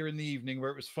one earlier in the evening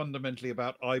where it was fundamentally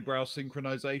about eyebrow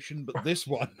synchronization, but this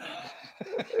one...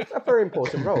 It's a very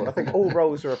important role. I think all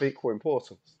roles are of equal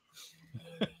importance.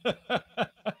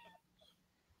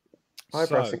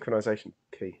 Eyebrow synchronization,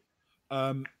 key.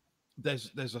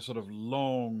 There's a sort of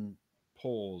long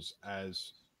pause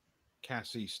as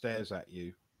Cassie stares at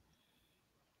you,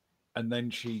 and then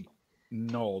she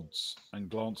nods and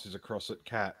glances across at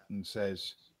Kat and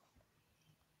says,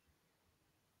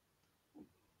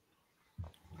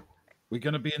 "We're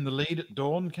going to be in the lead at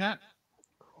dawn, Kat?"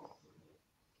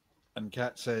 And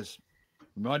Kat says,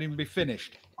 "We might even be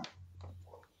finished."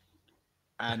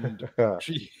 And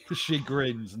she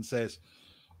grins and says,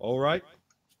 "All right,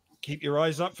 keep your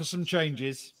eyes up for some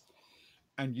changes."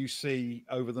 And you see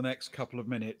over the next couple of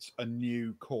minutes a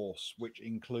new course, which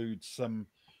includes some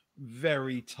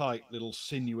very tight little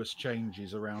sinuous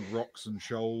changes around rocks and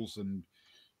shoals and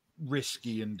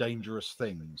risky and dangerous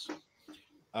things.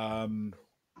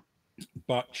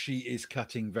 But she is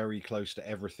cutting very close to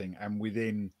everything, and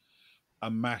within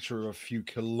a matter of a few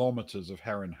kilometers of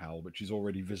Herrenhal, which is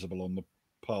already visible on the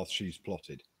path she's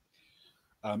plotted.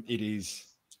 It is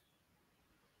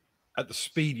at the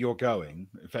speed you're going,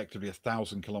 effectively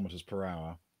 1,000 kilometers per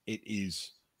hour. It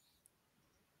is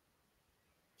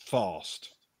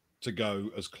fast to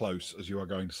go as close as you are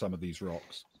going to some of these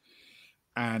rocks.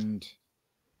 And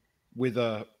with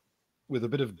a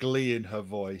bit of glee in her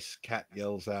voice, Kat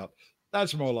yells out,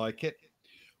 "That's more like it.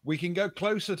 We can go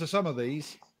closer to some of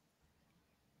these."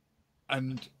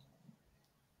 And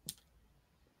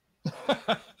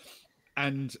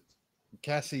and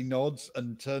Cassie nods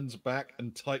and turns back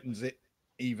and tightens it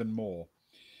even more.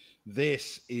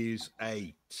 This is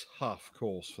a tough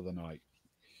course for the night.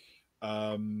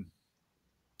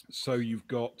 So you've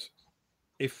got,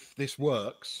 if this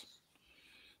works,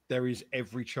 there is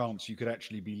every chance you could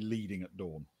actually be leading at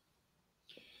dawn.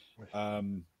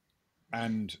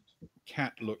 And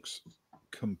Kat looks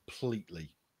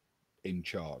completely in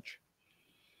charge.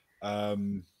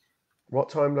 What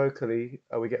time locally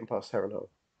are we getting past Herrenhal?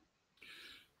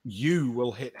 You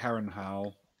will hit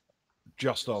Herrenhal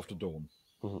just after dawn.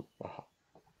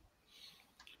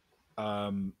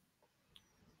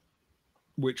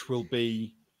 Which will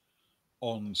be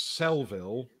on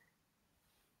Sellville,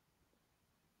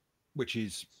 which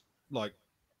is like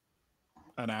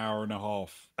an hour and a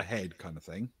half ahead kind of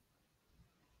thing.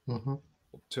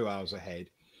 2 hours ahead.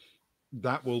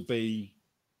 That will be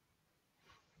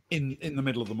in the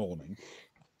middle of the morning.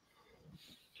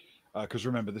 Because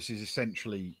remember, this is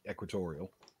essentially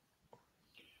equatorial.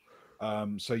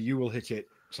 So you will hit it,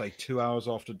 say, 2 hours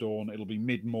after dawn. It'll be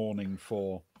mid-morning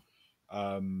for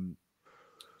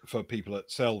people at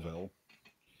Sellville,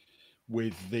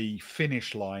 with the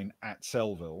finish line at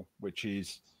Sellville, which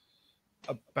is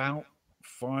about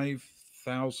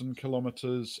 1,000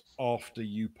 kilometers after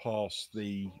you pass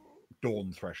the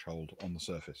dawn threshold on the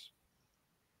surface.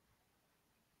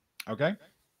 Okay.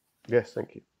 Yes,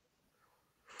 thank you.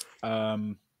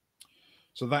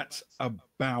 So that's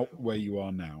about where you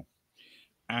are now.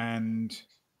 And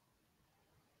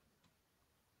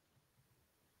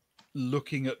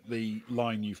looking at the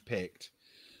line you've picked,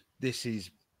 this is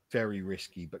very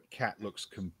risky, but Cat looks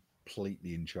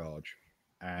completely in charge.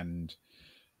 And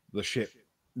the ship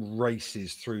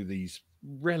races through these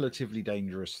relatively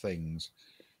dangerous things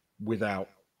without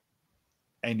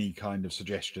any kind of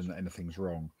suggestion that anything's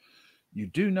wrong. You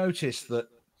do notice that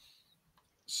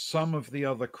some of the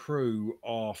other crew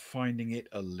are finding it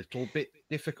a little bit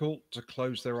difficult to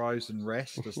close their eyes and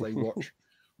rest as they watch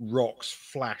rocks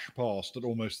flash past at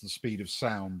almost the speed of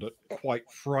sound at quite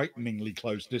frighteningly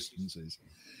close distances.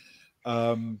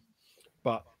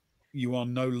 But you are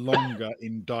no longer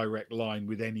in direct line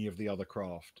with any of the other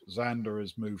craft. Xander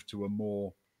has moved to a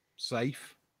more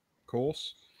safe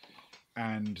course,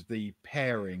 and the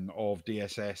pairing of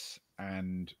DSS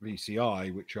and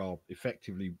VCI, which are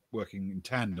effectively working in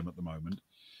tandem at the moment,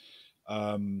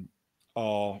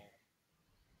 are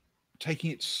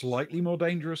taking it slightly more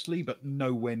dangerously, but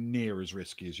nowhere near as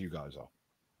risky as you guys are.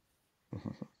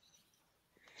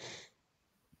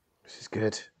 This is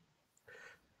good.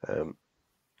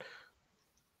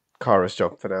 Kara's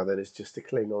job for now then is just to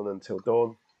cling on until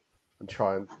dawn and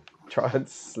try and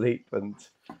sleep and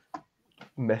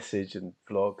message and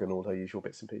vlog and all her usual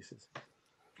bits and pieces.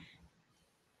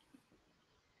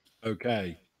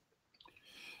 Okay.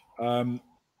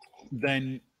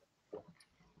 Then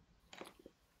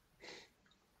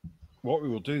what we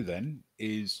will do then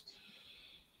is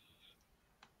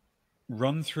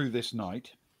run through this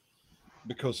night,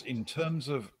 because in terms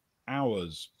of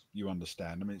hours, you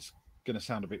understand, I mean, it's going to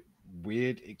sound a bit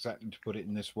weird exactly to put it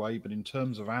in this way, but in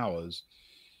terms of hours,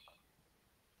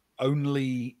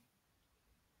 only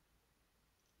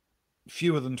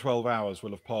fewer than 12 hours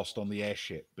will have passed on the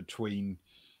airship between,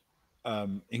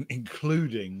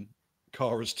 including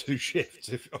Kara's 2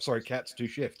 shifts, Cat's 2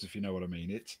 shifts, if you know what I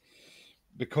mean. It's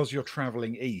because you're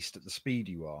traveling east at the speed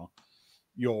you are,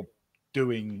 you're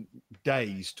doing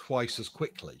days twice as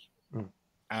quickly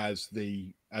as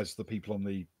the people on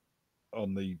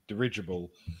the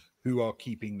dirigible who are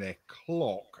keeping their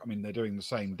clock. I mean, they're doing the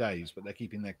same days, but they're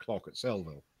keeping their clock at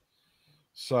Sellville.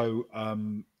 So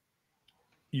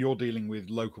you're dealing with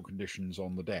local conditions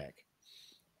on the deck.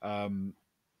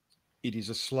 It is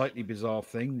a slightly bizarre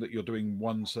thing that you're doing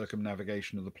one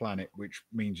circumnavigation of the planet, which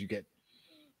means you get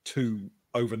 2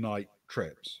 overnight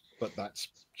trips, but that's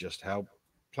just how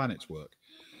planets work.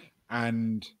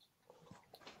 And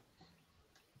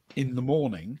in the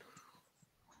morning,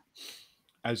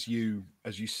 as you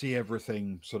see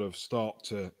everything sort of start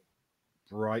to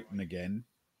brighten again,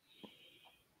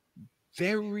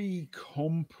 very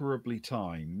comparably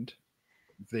timed,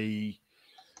 the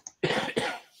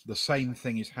same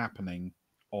thing is happening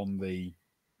on the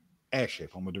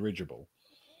airship, on the dirigible,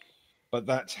 but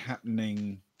that's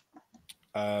happening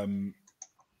a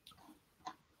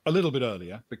little bit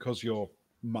earlier because you're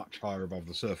much higher above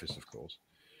the surface, of course.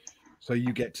 So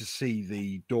you get to see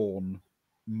the dawn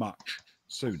much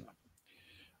sooner.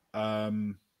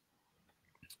 And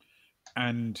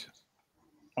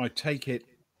I take it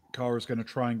Kara's going to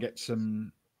try and get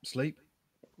some sleep?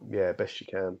 Yeah, best you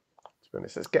can, to be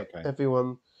honest. Let's get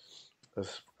everyone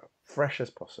as fresh as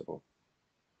possible.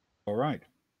 All right.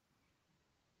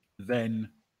 Then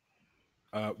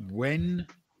when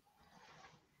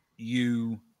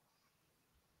you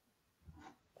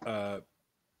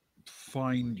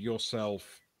find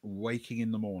yourself waking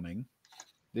in the morning,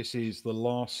 this is the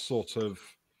last sort of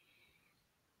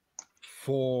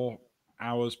 4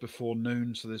 hours before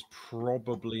noon, so there's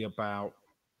probably about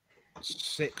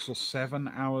 6 or 7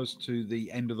 hours to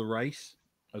the end of the race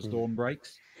as dawn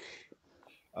breaks.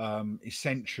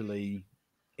 Essentially,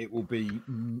 it will be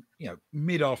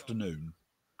mid-afternoon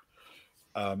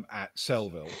at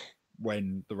Sellville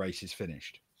when the race is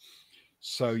finished.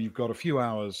 So you've got a few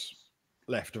hours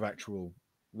left of actual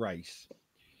race.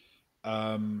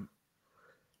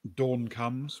 Dawn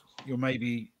comes. You're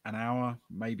maybe an hour,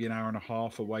 maybe an hour and a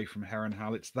half away from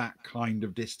Herrenhal. It's that kind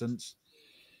of distance.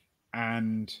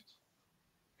 And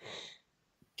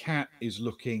Cat is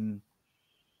looking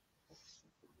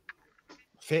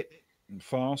fit and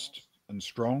fast and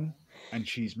strong, and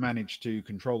she's managed to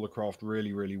control the craft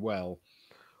really, really well.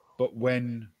 But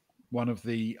when one of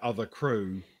the other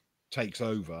crew takes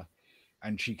over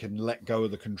and she can let go of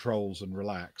the controls and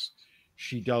relax,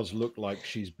 she does look like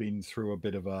she's been through a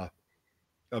bit of a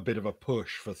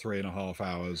push for 3.5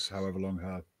 hours, however long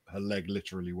her her leg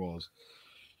literally was.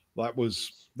 That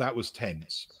was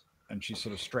tense, and she's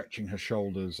sort of stretching her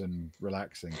shoulders and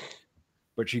relaxing.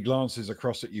 But she glances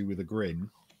across at you with a grin,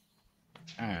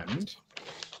 and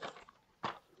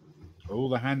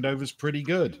the handover's pretty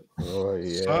good. Oh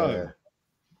yeah. So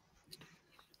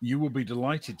you will be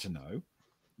delighted to know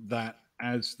that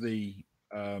as you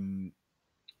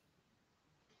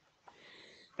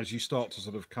start to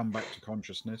sort of come back to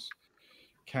consciousness,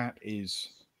 Kat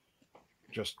is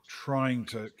just trying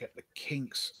to get the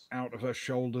kinks out of her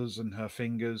shoulders and her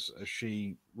fingers as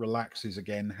she relaxes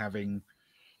again, having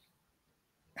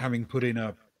put in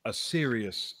a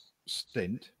serious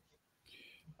stint.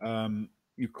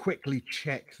 You quickly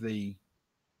check the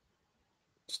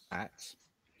stats,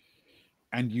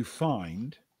 and you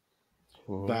find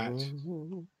that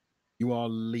you are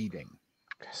leading.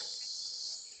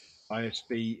 Yes.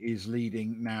 ISB is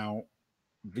leading now.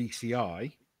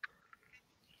 VCI,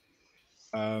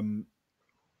 in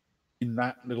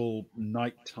that little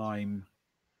nighttime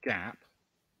gap,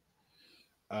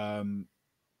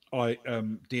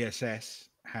 DSS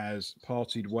has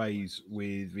parted ways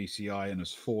with VCI and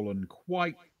has fallen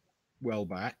quite well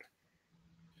back.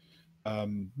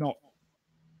 Not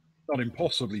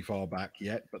impossibly far back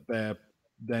yet, but they're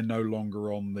no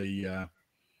longer on the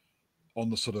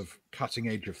sort of cutting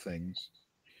edge of things.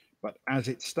 But as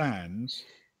it stands,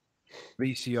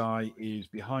 VCI is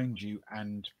behind you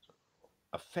and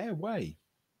a fair way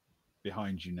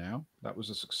behind you now. That was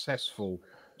a successful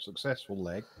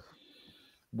leg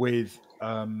with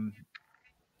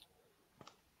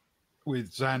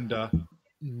Xander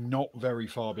not very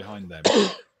far behind them.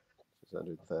 Xander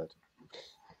in third.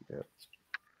 Yeah.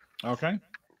 Okay.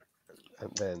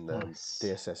 And then Nice.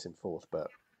 DSS in fourth,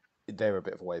 but they're a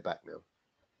bit of a way back now.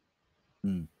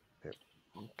 Yep.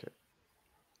 Okay.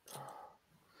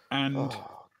 And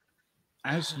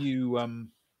as you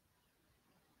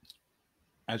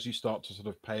start to sort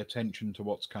of pay attention to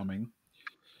what's coming,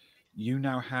 you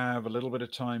now have a little bit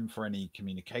of time for any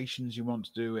communications you want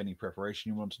to do, any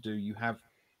preparation you want to do. You have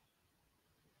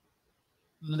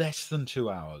less than 2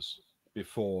 hours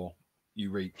before you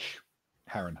reach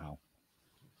Harrenhal.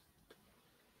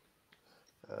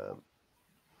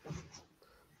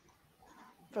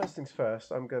 First things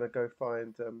first, I'm going to go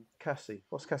find Cassie.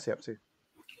 What's Cassie up to?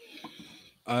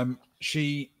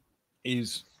 She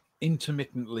is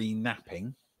intermittently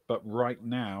napping, but right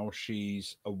now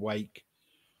she's awake,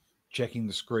 checking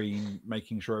the screen,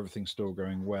 making sure everything's still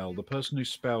going well. The person who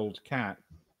spelled cat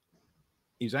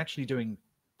is actually doing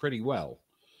pretty well.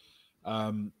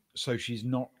 So she's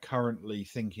not currently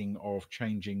thinking of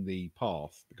changing the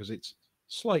path because it's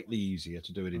slightly easier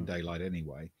to do it in daylight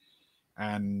anyway.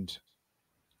 And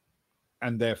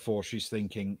therefore she's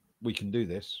thinking, we can do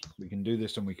this,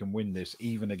 and we can win this,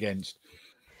 even against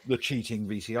the cheating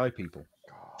VCI people.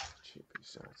 Oh,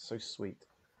 so sweet.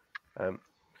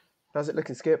 How's it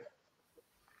looking, Skip?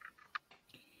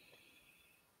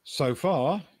 So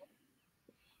far,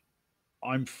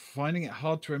 I'm finding it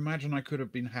hard to imagine I could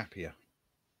have been happier.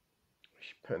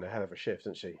 She's putting a hell of a shift,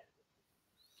 isn't she?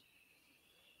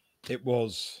 It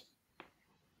was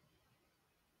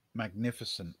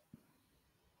magnificent.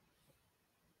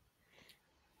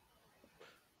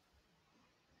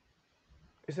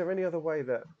 Is there any other way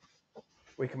that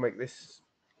we can make this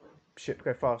ship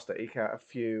go faster, eke out a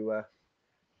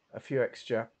few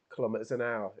extra kilometers an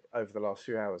hour over the last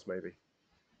few hours, maybe?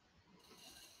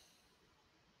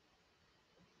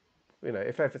 You know,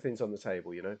 if everything's on the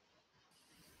table, you know.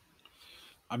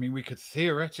 I mean, we could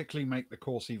theoretically make the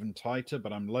course even tighter,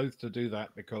 but I'm loath to do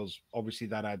that because obviously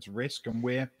that adds risk, and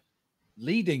we're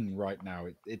leading right now.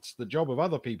 It's the job of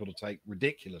other people to take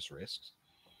ridiculous risks.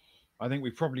 I think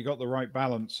we've probably got the right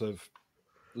balance of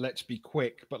let's be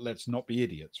quick, but let's not be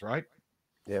idiots, right?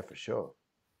 Yeah, for sure.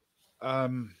 Yeah,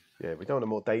 we don't want a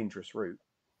more dangerous route.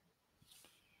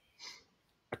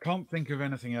 I can't think of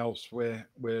anything else.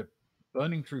 We're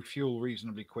burning through fuel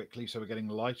reasonably quickly, so we're getting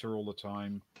lighter all the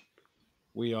time.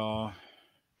 We are,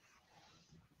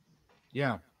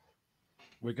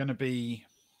 we're going to be,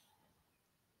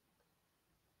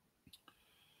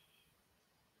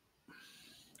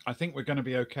 I think we're going to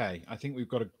be okay. I think we've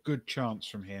got a good chance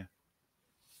from here.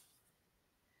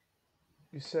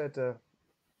 You said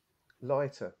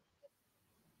lighter.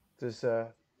 Does the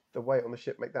weight on the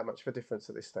ship make that much of a difference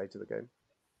at this stage of the game?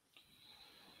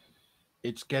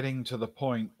 It's getting to the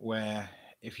point where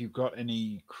if you've got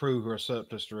any crew who are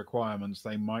surplus to requirements,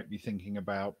 they might be thinking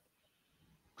about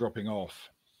dropping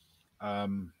off.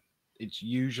 It's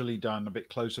usually done a bit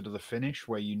closer to the finish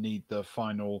where you need the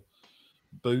final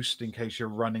boost in case you're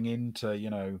running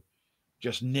into,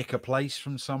 just nick a place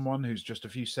from someone who's just a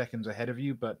few seconds ahead of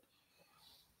you, but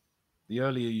the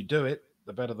earlier you do it,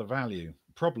 the better the value.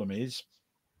 Problem is,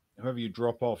 whoever you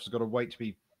drop off has got to wait to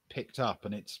be picked up,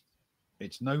 and it's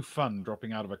no fun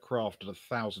dropping out of a craft at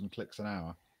 1,000 clicks an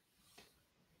hour.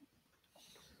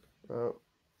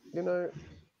 You know,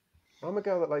 I'm a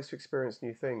girl that likes to experience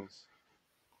new things,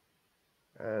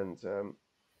 and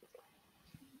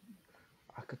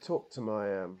I could talk to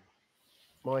my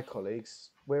my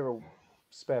colleagues. We're all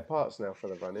spare parts now for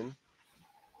the running.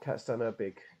 Kat's done her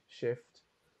big shift.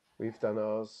 We've done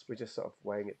ours. We're just sort of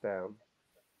weighing it down.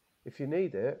 If you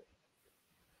need it,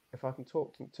 if I can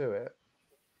talk to it,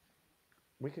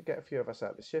 we could get a few of us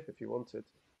out of the ship if you wanted.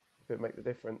 If it'd make the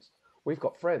difference. We've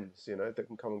got friends, you know, that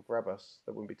can come and grab us.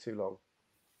 That wouldn't be too long.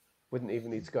 Wouldn't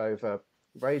even need to go over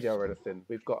radio or anything.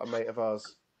 We've got a mate of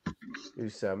ours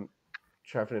who's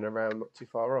travelling around not too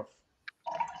far off.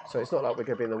 So it's not like we're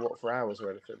going to be in the water for hours or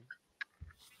anything.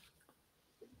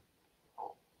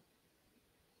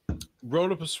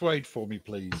 Roll a persuade for me,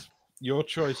 please. Your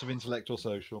choice of intellect or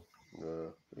social.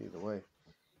 Either way.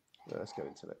 No, let's go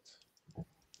intellect.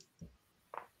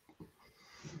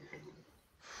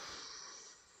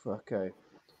 Okay.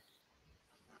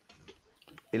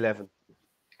 11.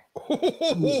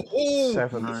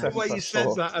 7. Nice. The way you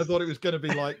said that, I thought it was going to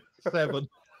be like 7.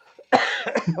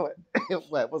 Well,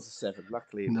 it was a 7.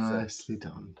 Luckily, it was Nicely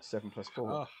done. 7 plus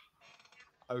 4. Oh,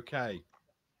 okay.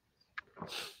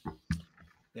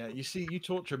 Yeah, you see, you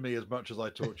torture me as much as I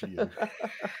torture you.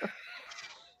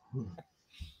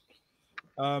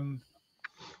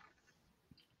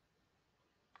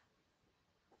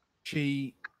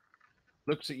 She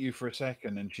looks at you for a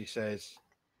second and she says,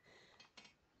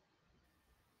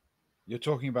 "You're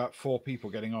talking about 4 people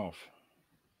getting off.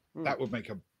 That would make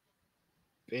a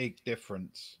big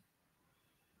difference.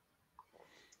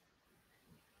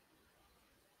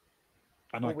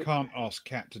 And I can't ask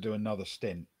Kat to do another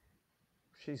stint."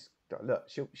 Look,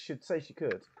 she should say she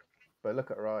could, but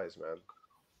look at her eyes, man.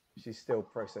 She's still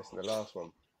processing the last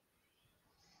one.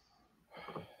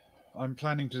 I'm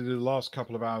planning to do the last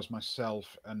couple of hours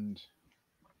myself, and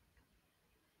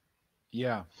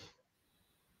yeah.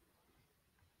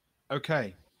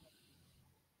 Okay.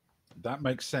 That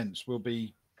makes sense. We'll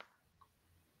be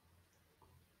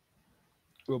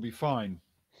fine.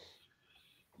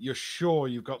 You're sure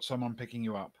you've got someone picking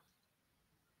you up?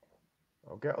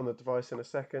 I'll get on the device in a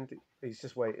second. He's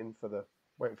just waiting for the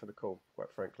call,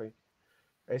 quite frankly.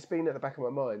 It's been at the back of my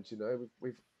mind, you know.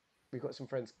 We've got some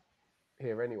friends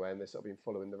here anyway, and they've sort of been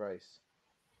following the race.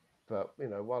 But, you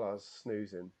know, while I was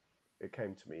snoozing, it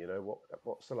came to me, you know,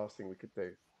 what's the last thing we could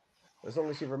do? As long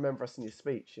as you remember us in your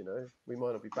speech, you know, we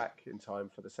might not be back in time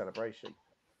for the celebration.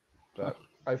 But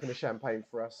open a champagne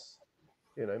for us,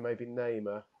 you know, maybe name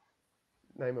a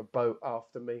boat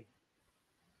after me.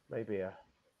 Maybe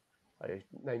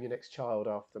name your next child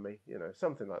after me, you know,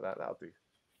 something like that. That'll do.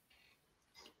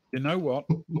 You know what?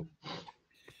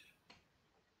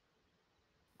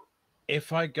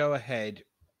 If I go ahead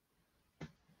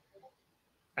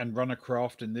and run a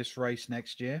craft in this race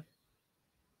next year,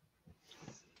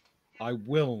 I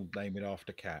will name it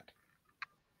after Kat.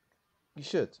 You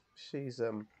should. She's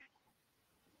been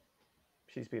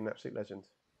an absolute legend.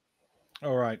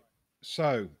 All right.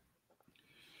 So,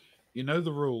 you know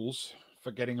the rules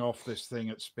for getting off this thing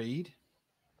at speed?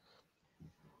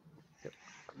 Yep.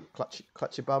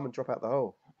 Clutch your bum and drop out the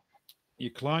hole.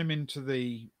 You climb into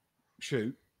the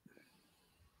chute.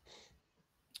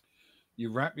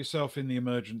 You wrap yourself in the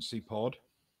emergency pod.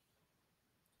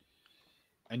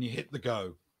 And you hit the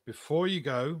go. Before you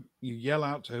go, you yell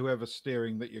out to whoever's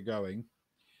steering that you're going.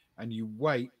 And you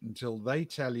wait until they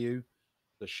tell you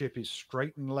the ship is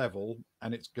straight and level,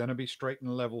 and it's going to be straight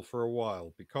and level for a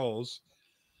while, because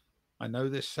I know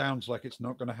this sounds like it's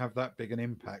not going to have that big an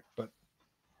impact, but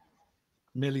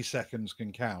milliseconds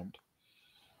can count.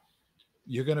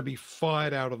 You're going to be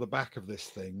fired out of the back of this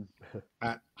thing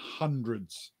at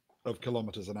hundreds of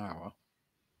kilometers an hour,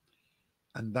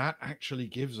 and that actually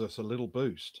gives us a little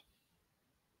boost.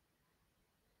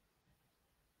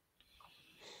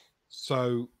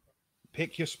 So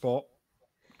pick your spot.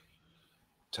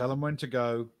 Tell them when to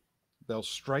go. They'll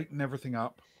straighten everything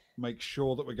up, make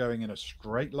sure that we're going in a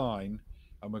straight line,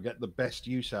 and we'll get the best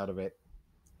use out of it,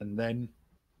 and then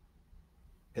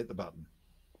hit the button.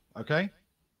 Okay?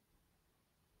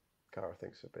 Cara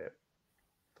thinks a bit,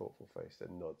 thoughtful face,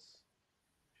 then nods.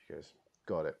 She goes,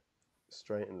 "Got it.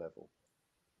 Straight and level.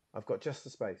 I've got just the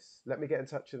space. Let me get in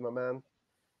touch with my man,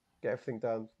 get everything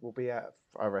done. We'll be out,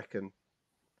 I reckon,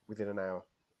 within an hour."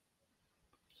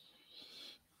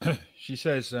 She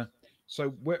says, so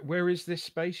where is this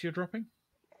space you're dropping?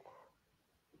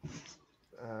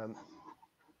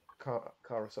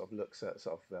 Kara sort of looks at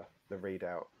sort of the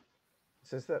readout. It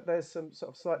says that there's some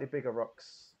sort of slightly bigger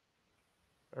rocks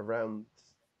around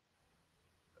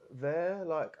there.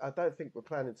 Like, I don't think we're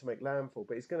planning to make landfall,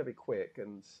 but it's going to be quick,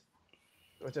 and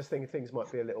I just think things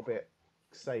might be a little bit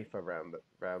safer around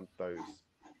those.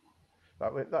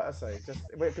 Like I say, just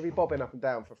we could be bobbing up and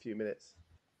down for a few minutes.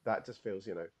 That just feels,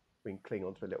 we can cling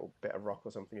onto a little bit of rock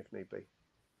or something if need be.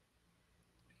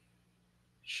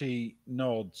 She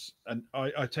nods, and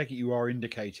I take it you are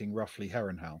indicating roughly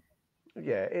Herrenhal.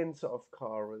 Yeah, in sort of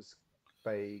Kara's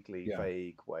vague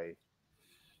way.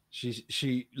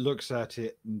 She looks at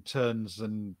it and turns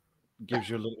and gives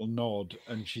you a little nod,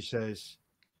 and she says,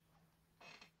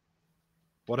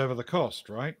 "Whatever the cost,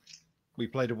 right? We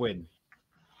play to win."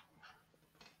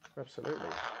 Absolutely,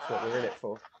 that's what we're in it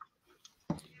for.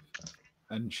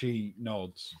 And she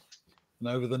nods. And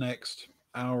over the next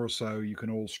hour or so, you can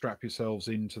all strap yourselves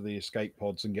into the escape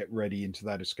pods and get ready into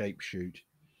that escape chute.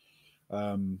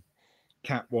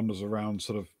 Kat wanders around,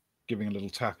 sort of giving a little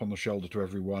tap on the shoulder to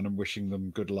everyone and wishing them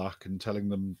good luck and telling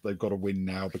them they've got to win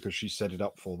now because she set it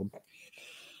up for them.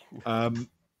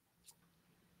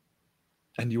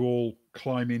 And you all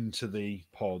climb into the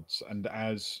pods, and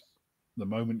as the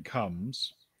moment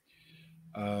comes,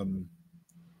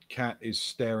 Kat is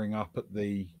staring up at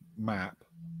the map,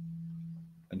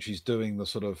 and she's doing the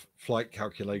sort of flight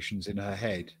calculations in her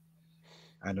head.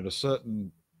 And at a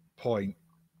certain point,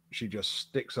 she just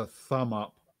sticks a thumb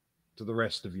up to the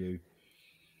rest of you,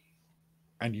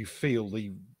 and you feel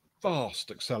the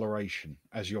vast acceleration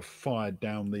as you're fired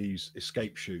down these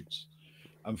escape chutes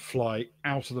and fly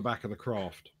out of the back of the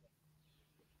craft.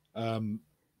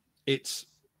 It's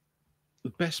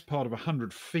the best part of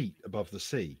 100 feet above the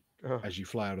sea as you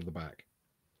fly out of the back,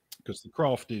 because the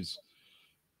craft is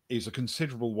a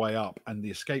considerable way up, and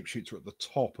the escape chutes are at the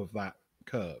top of that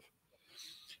curve.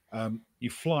 You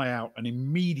fly out and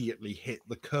immediately hit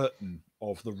the curtain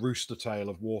of the rooster tail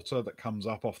of water that comes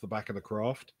up off the back of the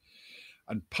craft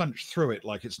and punch through it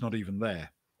like it's not even there.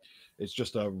 It's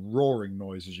just a roaring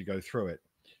noise as you go through it.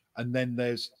 And then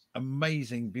there's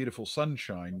amazing, beautiful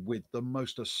sunshine with the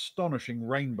most astonishing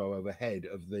rainbow overhead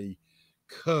of the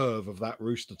curve of that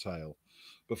rooster tail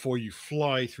before you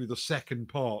fly through the second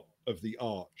part of the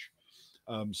arch,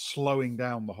 slowing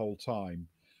down the whole time,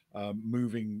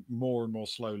 moving more and more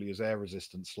slowly as air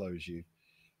resistance slows you.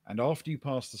 And after you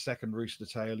pass the second rooster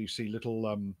tail, you see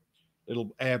little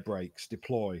air brakes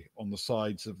deploy on the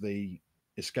sides of the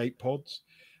escape pods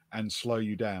and slow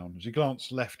you down. As you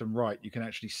glance left and right, you can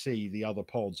actually see the other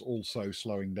pods also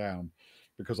slowing down,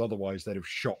 because otherwise they'd have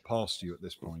shot past you at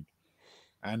this point.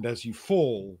 And as you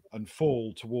fall and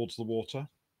fall towards the water,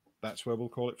 that's where we'll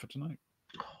call it for tonight.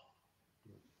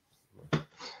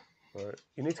 All right.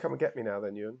 You need to come and get me now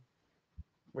then, Ewan.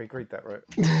 We agreed that, right?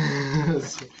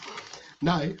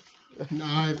 No,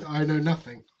 I know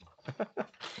nothing.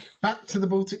 Back to the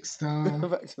Baltic Star.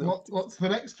 What's the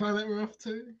next planet we're off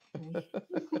to?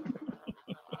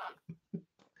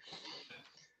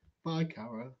 Bye,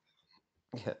 Kara.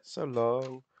 Yeah, so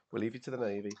long. We'll leave you to the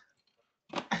Navy.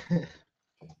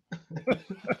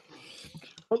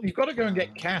 Well, you've got to go and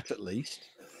get Kat at least.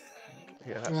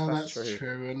 Yeah, that's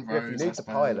true. And Rose, if you need the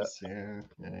pilot.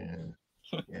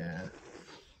 Yeah.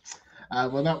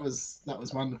 Well, that was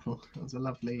wonderful. It was a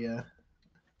lovely,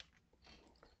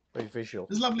 very visual.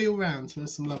 It was lovely all round. There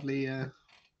was some lovely,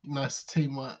 nice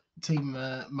team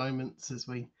moments as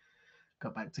we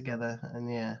got back together,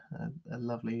 and yeah, a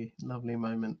lovely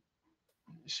moment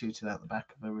shooting out the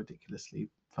back of a ridiculously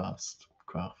fast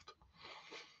craft.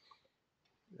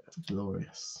 Yeah.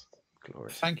 Glorious.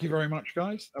 Thank you very much,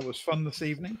 guys. That was fun this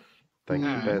evening. Thank you,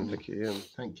 Ben. Thank you, Ian.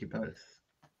 Thank you both.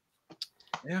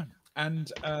 Yeah,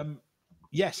 and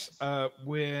yes, are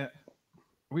we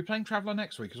playing Traveller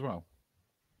next week as well?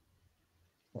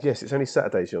 Yes, it's only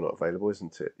Saturdays you're not available,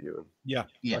 isn't it, Ewan? Yeah.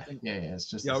 It's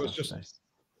just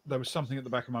there was something at the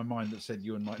back of my mind that said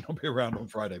Ewan might not be around on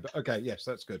Friday, but okay, yes,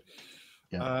 that's good.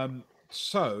 Yeah.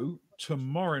 So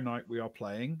tomorrow night we are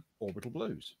playing Orbital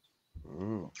Blues.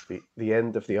 The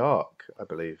end of the arc, I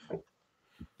believe.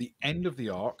 The end of the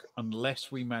arc,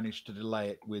 unless we manage to delay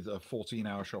it with a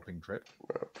 14-hour shopping trip.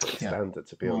 Pretty standard,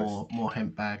 to be honest. More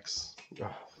hemp bags. Oh,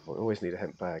 I always need a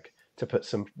hemp bag to put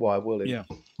some wire wool in. Yeah.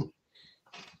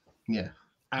 Yeah.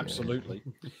 Absolutely.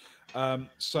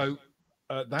 So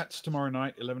that's tomorrow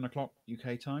night, 11 o'clock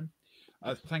UK time.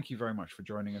 Thank you very much for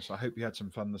joining us. I hope you had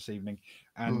some fun this evening.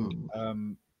 And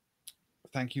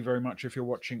thank you very much if you're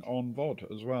watching on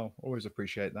VOD as well. Always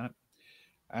appreciate that.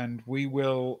 And we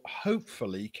will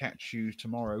hopefully catch you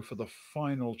tomorrow for the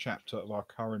final chapter of our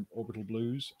current Orbital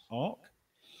Blues arc.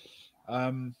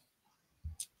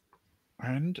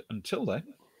 And until then,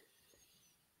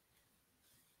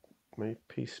 May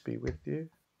peace be with you.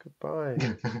 Goodbye.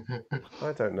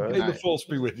 I don't know. may the force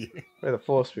be with you. May the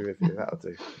force be with you. That'll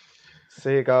do.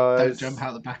 See you guys. Don't jump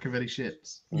out the back of any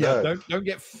ships. Yeah, No. don't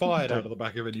get fired Don't- out of the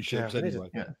back of any ships we need to- anyway.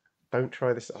 Yeah. Don't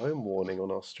try this at home warning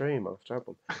on our stream after that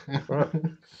one.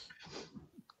 Right.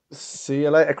 See you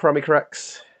later, crummy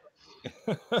cracks.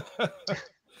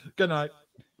 Good night.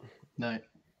 No.